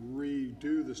to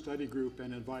redo the study group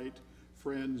and invite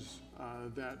friends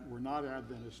that were not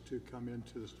Adventists to come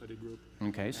into the study group.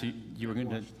 Okay, so you were going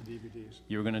to the DVDs.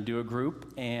 You were going to do a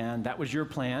group, and that was your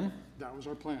plan. That was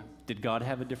our plan. Did God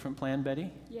have a different plan,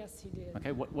 Betty? Yes, he did.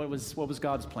 Okay, what was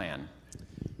God's plan?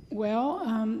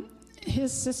 Well,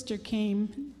 his sister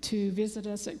came to visit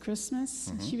us at Christmas.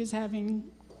 Mm-hmm. She was having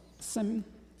some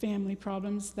family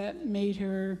problems that made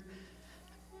her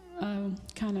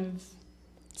kind of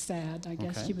sad, I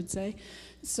guess you would say.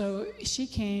 So she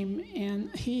came,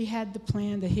 and he had the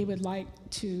plan that he would like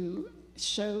to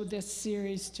show this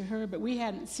series to her, but we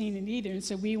hadn't seen it either, and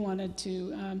so we wanted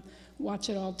to watch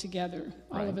it all together,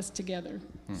 all of us together.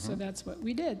 Mm-hmm. So that's what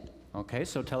we did. Okay,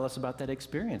 so tell us about that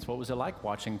experience. What was it like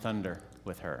watching Thunder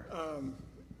with her?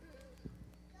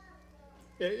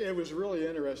 It was really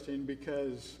interesting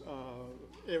because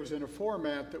it was in a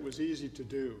format that was easy to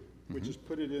do. We just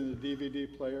put it in the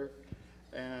DVD player,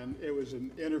 and it was an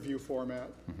interview format,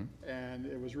 and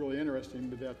it was really interesting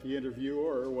that the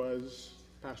interviewer was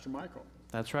Pastor Michael.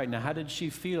 That's right. Now, how did she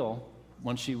feel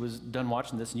when she was done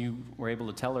watching this and you were able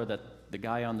to tell her that the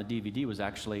guy on the DVD was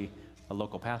actually a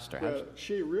local pastor?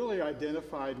 She really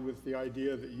identified with the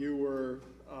idea that you were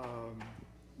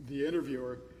the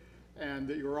interviewer and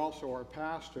that you were also our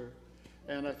pastor.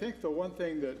 And I think the one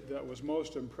thing that was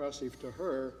most impressive to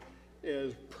her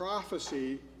is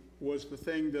prophecy was the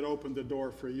thing that opened the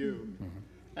door for you.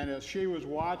 And as she was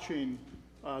watching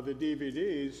the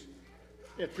DVDs,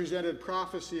 it presented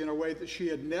prophecy in a way that she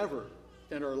had never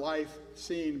in her life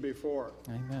seen before.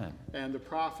 Amen. And the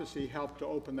prophecy helped to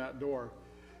open that door.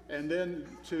 And then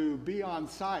to be on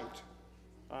site,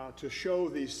 to show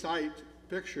these site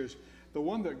pictures, the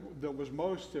one that was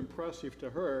most impressive to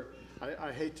her,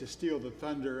 I hate to steal the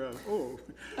thunder of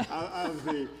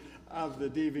the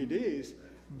DVDs,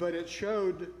 but it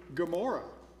showed Gomorrah.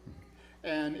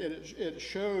 And it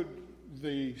showed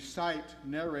the site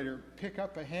narrator pick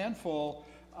up a handful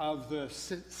of the,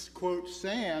 quote,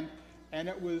 sand, and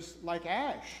it was like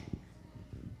ash.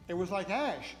 It was like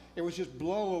ash. It was just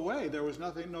blow away. There was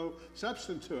nothing, no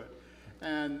substance to it.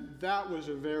 And that was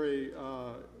a very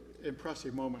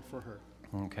impressive moment for her.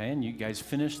 Okay, and you guys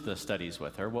finished the studies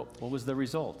with her. What was the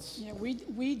results? Yeah,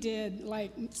 we did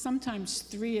like sometimes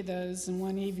 3 of those in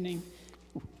one evening.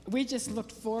 We just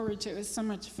looked forward to it. It was so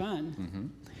much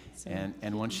fun. So,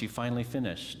 And once she finally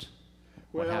finished,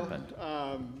 what happened?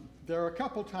 There were a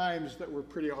couple times that were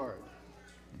pretty hard.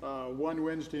 One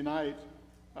Wednesday night,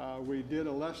 we did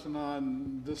a lesson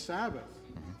on the Sabbath.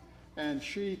 And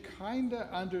she kind of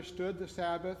understood the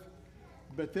Sabbath,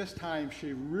 but this time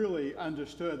she really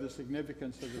understood the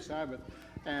significance of the Sabbath.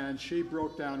 And she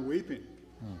broke down weeping.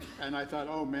 And I thought,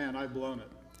 oh man, I've blown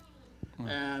it.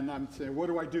 And I'm saying, what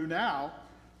do I do now?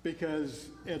 Because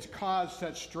it's caused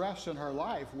such stress in her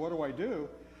life. What do I do?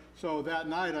 So that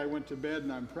night I went to bed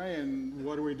and I'm praying,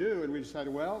 what do we do? And we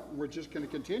decided, well, we're just going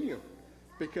to continue.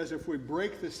 Because if we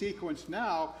break the sequence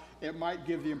now, it might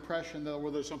give the impression that,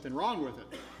 well, there's something wrong with it.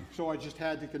 So I just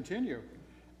had to continue.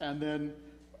 And then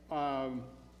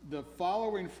the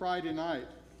following Friday night,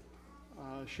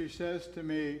 she says to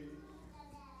me,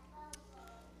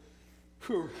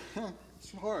 "Phew,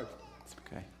 it's hard. It's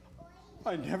okay.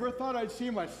 I never thought I'd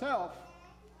see myself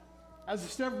as a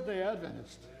Seventh-day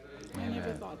Adventist." I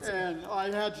never thought so. And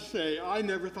I had to say, I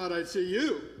never thought I'd see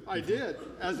you. I did,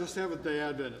 as a Seventh-day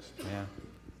Adventist. Yeah.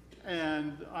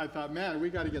 And I thought, man, we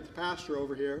got to get the pastor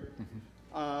over here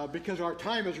because our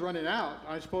time is running out.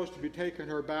 I'm supposed to be taking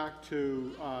her back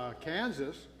to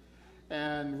Kansas,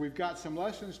 and we've got some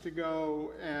lessons to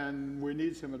go, and we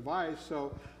need some advice.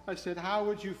 So I said, how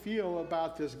would you feel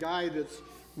about this guy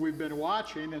we've been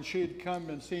watching, and she had come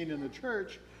and seen in the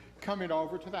church, coming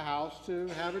over to the house to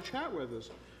have a chat with us?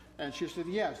 And she said,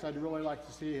 yes, I'd really like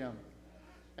to see him.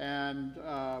 And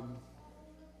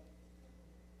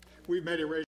we've made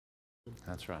arrangements.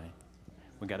 That's right.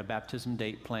 We got a baptism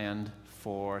date planned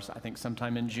for, I think,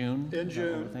 sometime in June. In Is that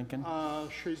what June. we're thinking?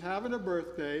 She's having a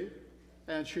birthday,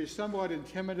 and she's somewhat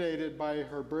intimidated by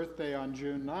her birthday on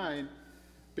June 9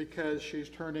 because she's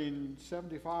turning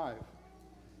 75.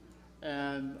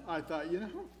 And I thought,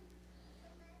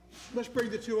 let's bring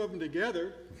the two of them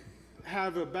together,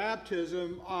 have a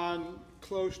baptism on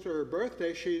close to her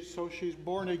birthday, so she's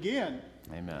born again.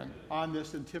 Amen. On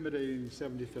this intimidating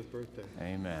 75th birthday.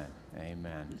 Amen.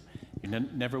 Amen. You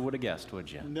never would have guessed,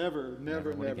 would you? Never.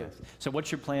 Would have guessed. So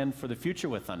what's your plan for the future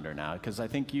with Thunder now? Because I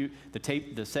think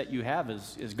the set you have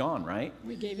is gone, right?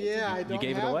 We gave it Yeah, to I don't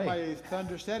gave it have away. my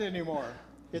Thunder set anymore.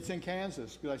 It's in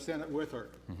Kansas because I sent it with her.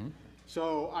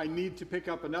 So I need to pick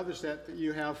up another set that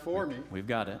you have for me We've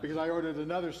got it. because I ordered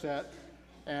another set.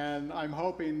 And I'm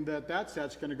hoping that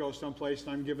set's going to go someplace,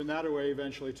 and I'm giving that away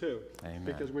eventually too. Amen.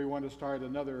 Because we want to start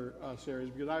another series.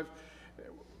 Because I've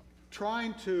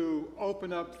trying to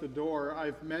open up the door.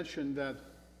 I've mentioned that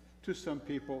to some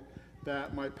people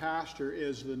that my pastor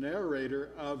is the narrator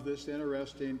of this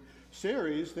interesting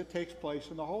series that takes place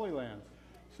in the Holy Land.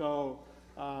 So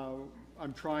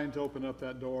I'm trying to open up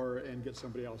that door and get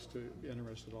somebody else to be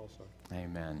interested also.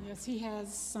 Amen. Yes, he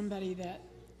has somebody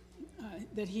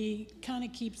that he kind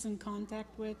of keeps in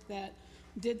contact with that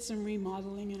did some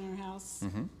remodeling in our house.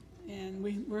 And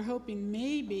we're hoping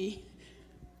maybe,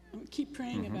 keep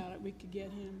praying about it, we could get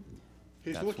him.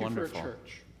 He's That's looking wonderful. for a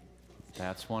church.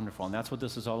 That's wonderful. And that's what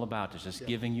this is all about, is just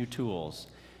giving you tools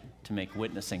to make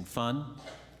witnessing fun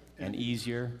and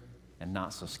easier and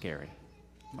not so scary.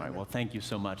 All right, well, thank you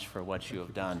so much for what you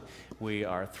have done. We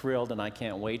are thrilled, and I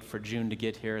can't wait for June to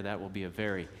get here. That will be a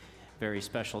very, very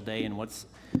special day. And what's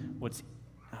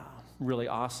really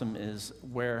awesome is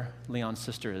where Leon's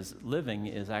sister is living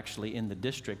is actually in the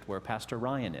district where Pastor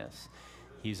Ryan is.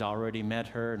 He's already met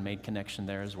her and made connection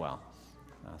there as well.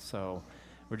 So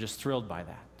we're just thrilled by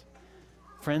that.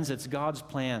 Friends, it's God's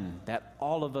plan that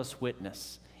all of us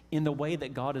witness in the way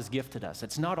that God has gifted us.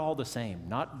 It's not all the same.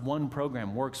 Not one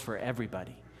program works for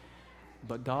everybody.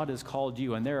 But God has called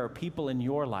you, and there are people in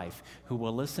your life who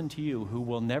will listen to you, who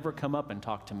will never come up and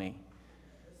talk to me.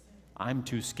 I'm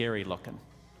too scary looking.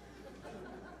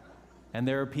 And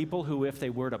there are people who, if they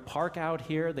were to park out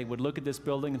here, they would look at this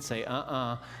building and say,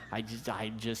 I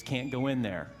just can't go in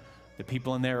there. The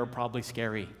people in there are probably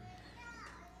scary.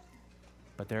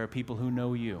 But there are people who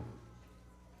know you.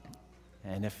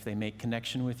 And if they make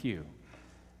connection with you,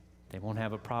 they won't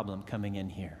have a problem coming in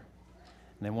here.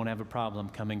 And they won't have a problem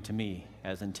coming to me,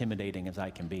 as intimidating as I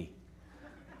can be.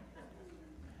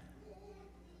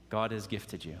 God has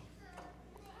gifted you.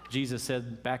 Jesus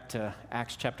said, back to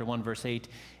Acts chapter 1, verse 8,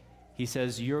 he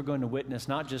says, you're going to witness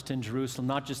not just in Jerusalem,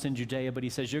 not just in Judea, but he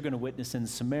says you're going to witness in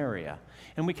Samaria.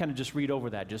 And we kind of just read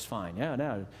over that just fine. Yeah,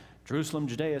 no, Jerusalem,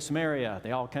 Judea, Samaria,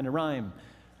 they all kind of rhyme.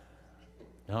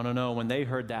 No. When they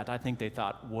heard that, I think they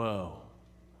thought, whoa,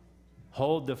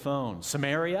 hold the phone.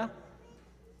 Samaria?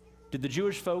 Did the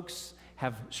Jewish folks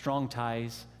have strong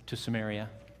ties to Samaria?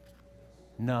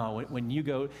 No. When you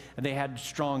go, they had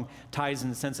strong ties in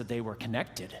the sense that they were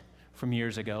connected from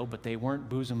years ago, but they weren't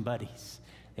bosom buddies.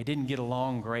 They didn't get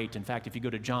along great. In fact, if you go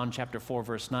to John chapter 4,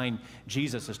 verse 9,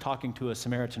 Jesus is talking to a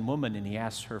Samaritan woman, and he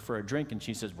asks her for a drink, and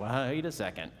she says, wait a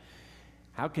second.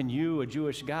 How can you, a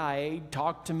Jewish guy,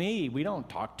 talk to me? We don't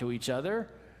talk to each other.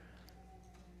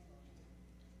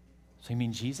 So you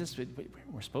mean Jesus,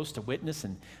 we're supposed to witness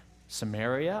in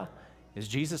Samaria? Is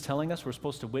Jesus telling us we're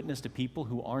supposed to witness to people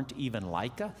who aren't even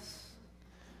like us?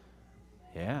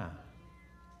 Yeah.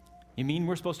 You mean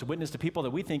we're supposed to witness to people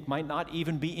that we think might not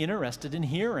even be interested in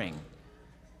hearing?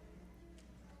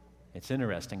 It's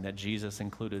interesting that Jesus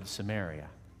included Samaria.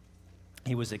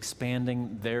 He was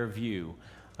expanding their view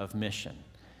of mission.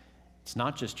 It's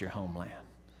not just your homeland.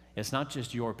 It's not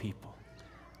just your people,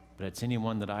 but it's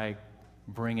anyone that I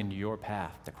bring into your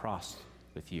path to cross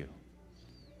with you.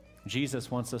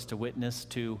 Jesus wants us to witness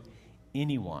to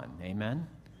anyone, amen?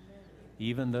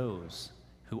 Even those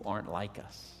who aren't like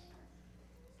us.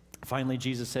 Finally,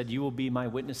 Jesus said, you will be my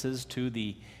witnesses to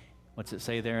the, what's it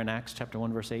say there in Acts chapter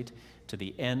 1, verse 8? To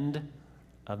the end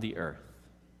of the earth.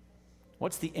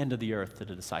 What's the end of the earth to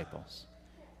the disciples?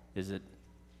 Is it,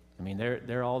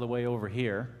 they're all the way over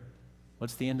here.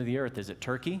 What's the end of the earth? Is it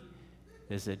Turkey?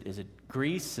 Is it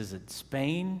Greece? Is it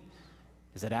Spain?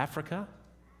 Is it Africa?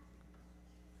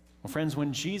 Well, friends,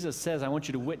 when Jesus says, I want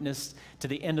you to witness to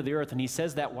the end of the earth, and he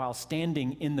says that while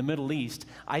standing in the Middle East,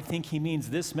 I think he means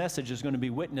this message is going to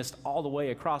be witnessed all the way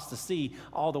across the sea,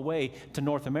 all the way to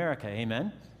North America.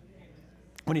 Amen?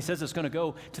 When he says it's going to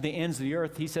go to the ends of the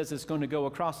earth, he says it's going to go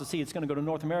across the sea, it's going to go to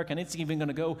North America, and it's even going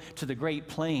to go to the Great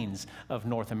Plains of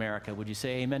North America. Would you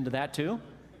say amen to that too?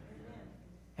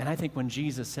 And I think when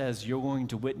Jesus says you're going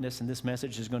to witness and this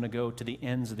message is going to go to the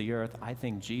ends of the earth, I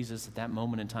think Jesus at that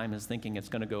moment in time is thinking it's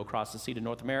going to go across the sea to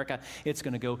North America. It's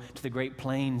going to go to the Great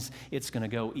Plains. It's going to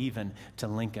go even to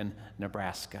Lincoln,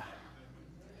 Nebraska.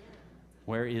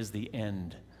 Where is the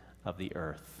end of the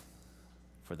earth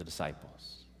for the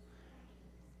disciples?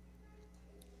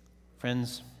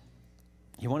 Friends,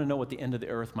 you want to know what the end of the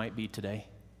earth might be today?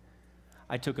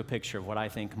 I took a picture of what I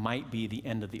think might be the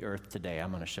end of the earth today.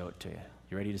 I'm going to show it to you.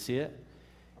 You ready to see it?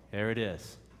 There it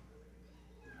is.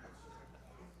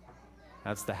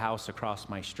 That's the house across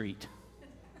my street.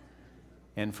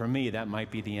 And for me, that might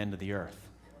be the end of the earth.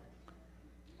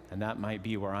 And that might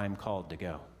be where I'm called to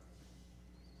go.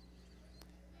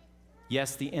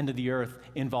 Yes, the end of the earth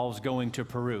involves going to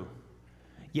Peru.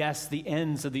 Yes, the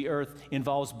ends of the earth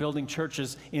involves building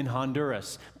churches in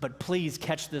Honduras. But please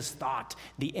catch this thought.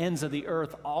 The ends of the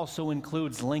earth also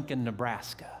includes Lincoln,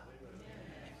 Nebraska.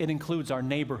 It includes our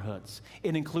neighborhoods.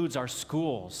 It includes our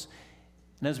schools.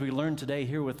 And as we learned today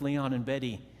here with Leon and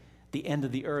Betty, the end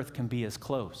of the earth can be as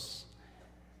close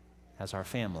as our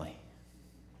family.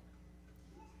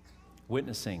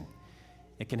 Witnessing,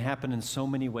 it can happen in so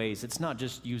many ways. It's not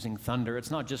just using thunder.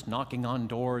 It's not just knocking on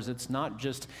doors. It's not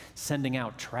just sending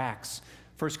out tracts.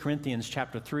 1 Corinthians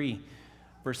chapter 3,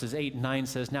 verses 8 and 9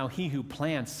 says, now he who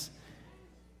plants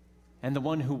and the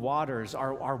one who waters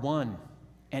are one,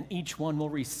 and each one will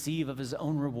receive of his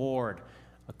own reward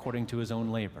according to his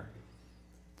own labor.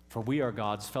 For we are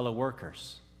God's fellow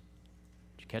workers.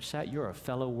 Did you catch that? You're a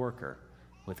fellow worker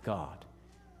with God.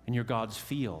 And you're God's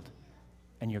field,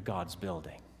 and you're God's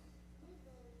building.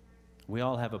 We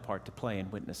all have a part to play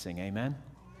in witnessing, amen?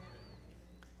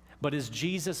 But is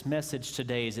Jesus' message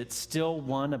today, is it still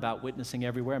one about witnessing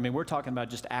everywhere? We're talking about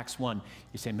just Acts 1.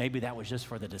 You say, maybe that was just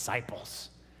for the disciples.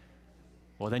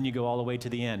 Well, then you go all the way to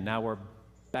the end. Now we're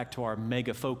back to our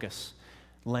mega focus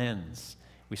lens.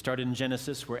 We started in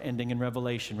Genesis, we're ending in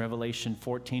Revelation. Revelation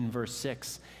 14, verse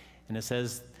 6. And it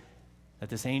says that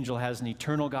this angel has an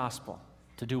eternal gospel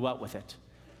To do what with it?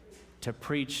 To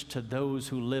preach to those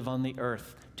who live on the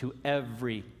earth, to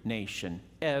every nation,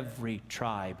 every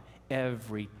tribe,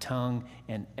 every tongue,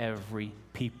 and every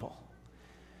people.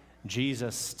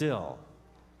 Jesus still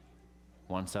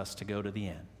wants us to go to the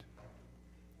end.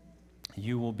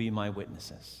 You will be my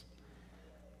witnesses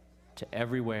to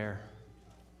everywhere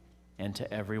and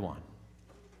to everyone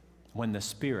when the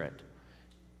Spirit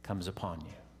comes upon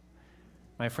you.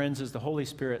 My friends, is the Holy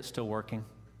Spirit still working?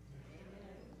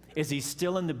 Is he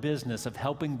still in the business of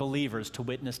helping believers to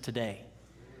witness today?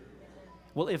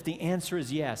 Well, if the answer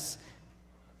is yes,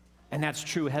 and that's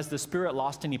true, has the Spirit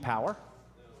lost any power?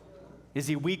 Is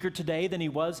he weaker today than he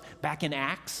was back in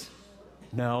Acts?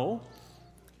 No.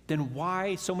 Then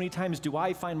why so many times do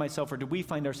I find myself, or do we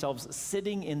find ourselves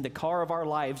sitting in the car of our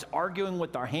lives arguing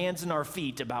with our hands and our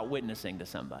feet about witnessing to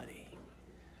somebody?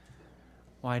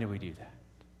 Why do we do that?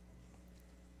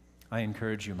 I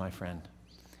encourage you, my friend,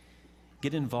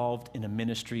 get involved in a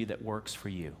ministry that works for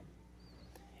you,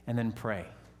 and then pray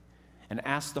and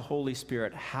ask the Holy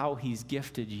Spirit how he's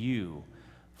gifted you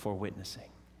for witnessing.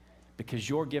 Because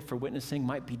your gift for witnessing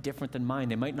might be different than mine.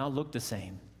 They might not look the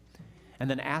same. And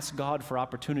then ask God for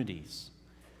opportunities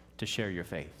to share your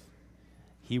faith.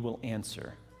 He will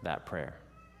answer that prayer.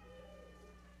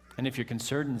 And if you're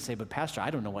concerned and say, but Pastor,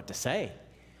 I don't know what to say.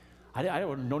 I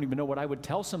don't even know what I would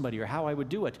tell somebody or how I would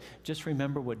do it. Just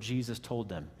remember what Jesus told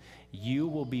them. You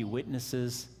will be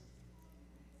witnesses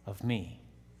of me.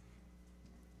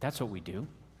 That's what we do.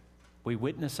 We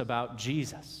witness about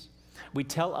Jesus. We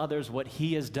tell others what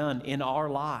he has done in our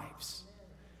lives.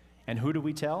 And who do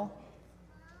we tell?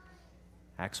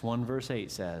 Acts 1 verse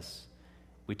 8 says,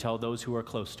 we tell those who are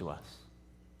close to us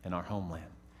in our homeland.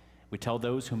 We tell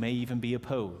those who may even be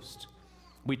opposed.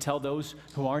 We tell those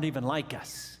who aren't even like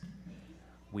us.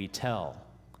 We tell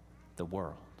the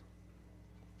world.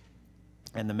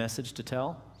 And the message to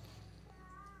tell?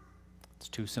 It's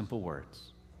two simple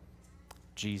words.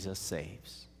 Jesus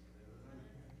saves.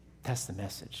 That's the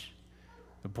message.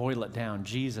 To boil it down,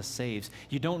 Jesus saves.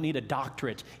 You don't need a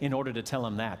doctorate in order to tell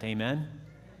him that, amen?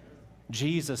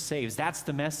 Jesus saves. That's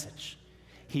the message.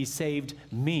 He saved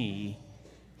me.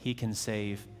 He can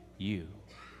save you.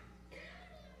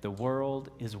 The world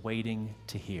is waiting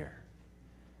to hear.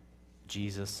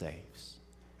 Jesus saves.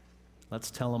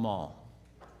 Let's tell them all.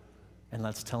 And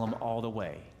let's tell them all the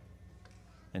way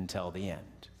until the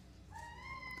end.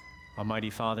 Almighty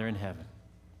Father in heaven,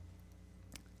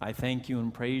 I thank you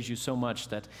and praise you so much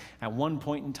that at one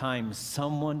point in time,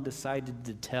 someone decided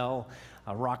to tell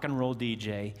a rock and roll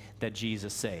DJ that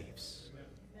Jesus saves.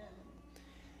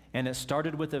 And it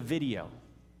started with a video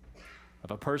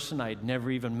of a person I'd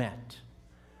never even met.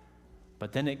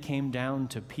 But then it came down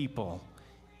to people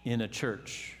in a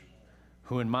church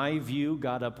who, in my view,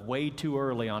 got up way too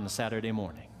early on a Saturday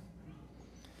morning.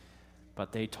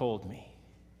 But they told me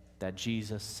that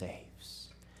Jesus saves.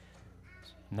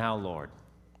 Now, Lord,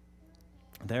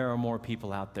 there are more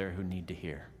people out there who need to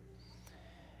hear.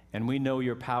 And we know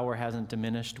your power hasn't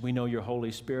diminished. We know your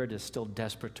Holy Spirit is still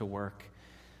desperate to work.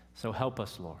 So help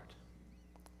us, Lord,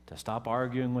 to stop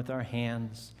arguing with our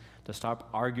hands, to stop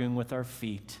arguing with our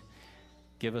feet.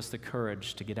 Give us the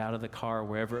courage to get out of the car,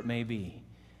 wherever it may be,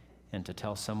 and to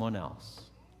tell someone else,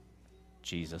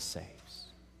 Jesus saves.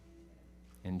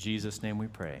 In Jesus' name we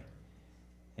pray,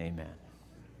 amen.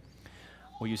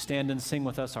 Will you stand and sing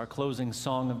with us our closing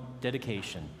song of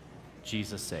dedication,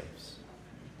 Jesus Saves?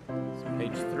 It's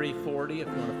page 340 if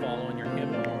you want to follow in your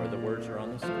hymnal, or the words are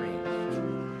on the screen.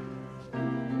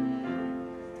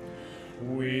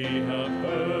 We have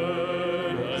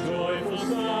heard a joyful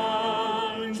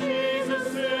sound,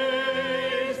 Jesus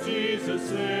saves, Jesus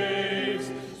saves.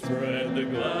 Spread the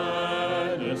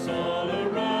gladness all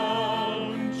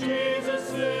around, Jesus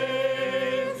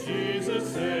saves,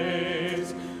 Jesus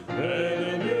saves. Bear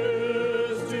the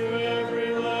news to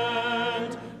every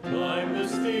land, climb the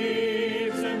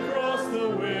steeps and cross the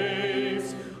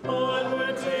waves,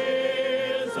 onward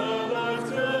 'tis our life's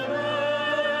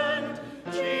command.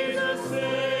 Jesus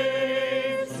saves.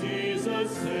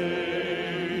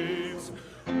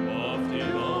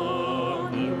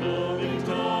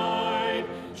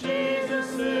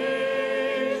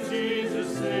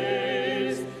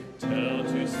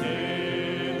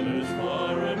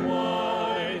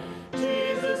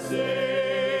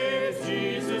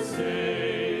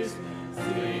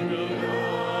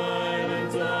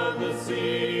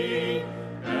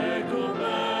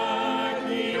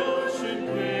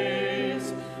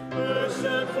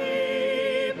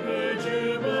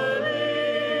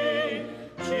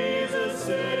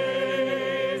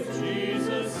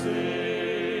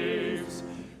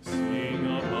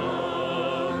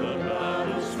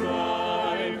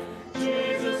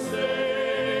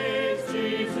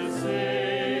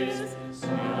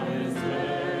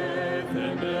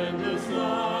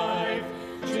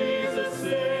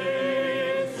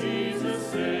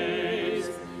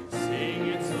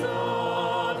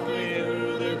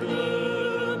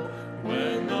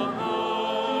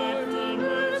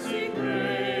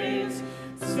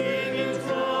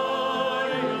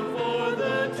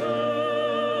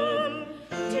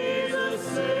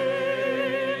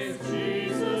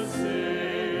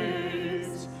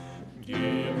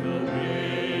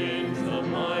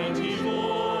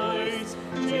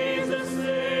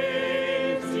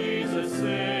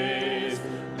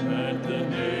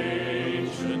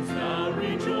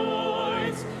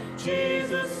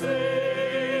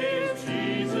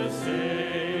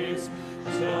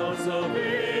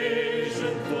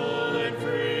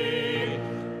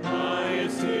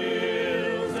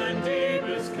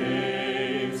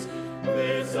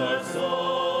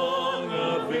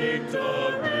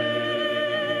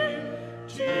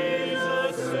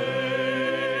 Jesus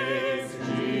saves,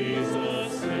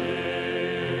 Jesus saves.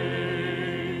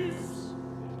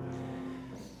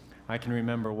 I can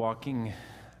remember walking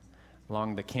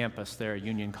along the campus there at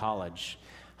Union College,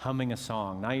 humming a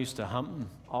song. And I used to hum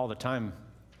all the time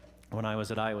when I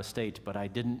was at Iowa State, but I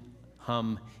didn't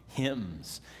hum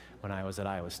hymns when I was at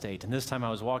Iowa State. And this time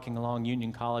I was walking along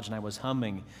Union College and I was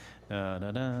humming, da,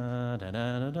 da, da, da,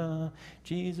 da, da, da,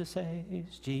 Jesus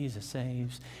saves, Jesus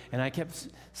saves. And I kept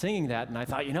singing that, and I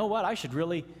thought, you know what, I should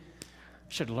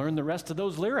learn the rest of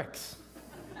those lyrics.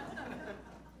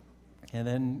 And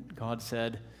then God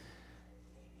said,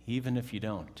 even if you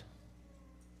don't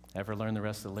ever learn the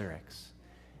rest of the lyrics,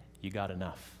 you got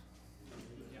enough.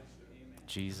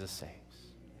 Jesus saves.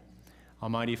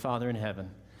 Almighty Father in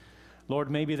heaven, Lord,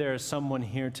 maybe there is someone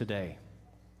here today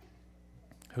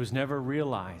who's never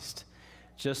realized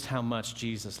just how much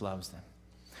Jesus loves them,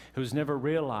 who's never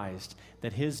realized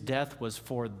that his death was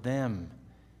for them,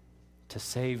 to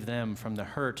save them from the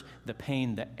hurt, the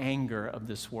pain, the anger of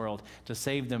this world, to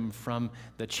save them from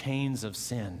the chains of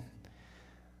sin.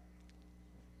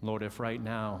 Lord, if right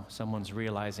now someone's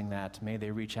realizing that, may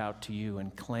they reach out to you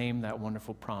and claim that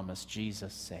wonderful promise,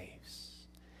 Jesus saves.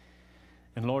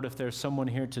 And Lord, if there's someone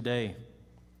here today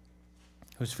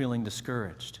who's feeling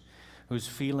discouraged, who's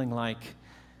feeling like,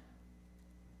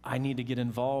 I need to get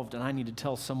involved and I need to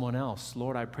tell someone else,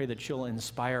 Lord, I pray that you'll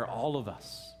inspire all of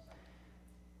us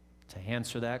to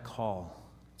answer that call.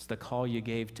 It's the call you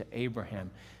gave to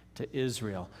Abraham, to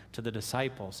Israel, to the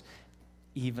disciples,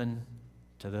 even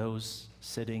to those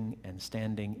sitting and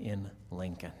standing in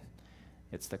Lincoln.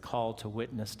 It's the call to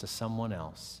witness to someone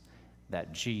else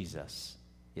that Jesus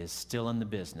is still in the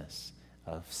business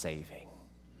of saving.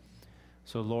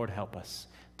 So Lord, help us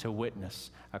to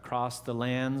witness across the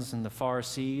lands and the far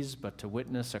seas, but to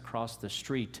witness across the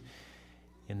street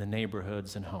in the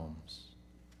neighborhoods and homes.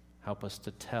 Help us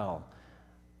to tell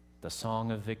the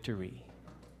song of victory,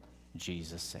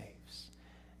 Jesus saves.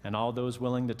 And all those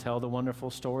willing to tell the wonderful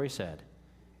story said,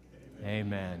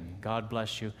 Amen. God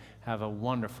bless you. Have a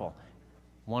wonderful,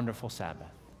 wonderful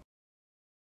Sabbath.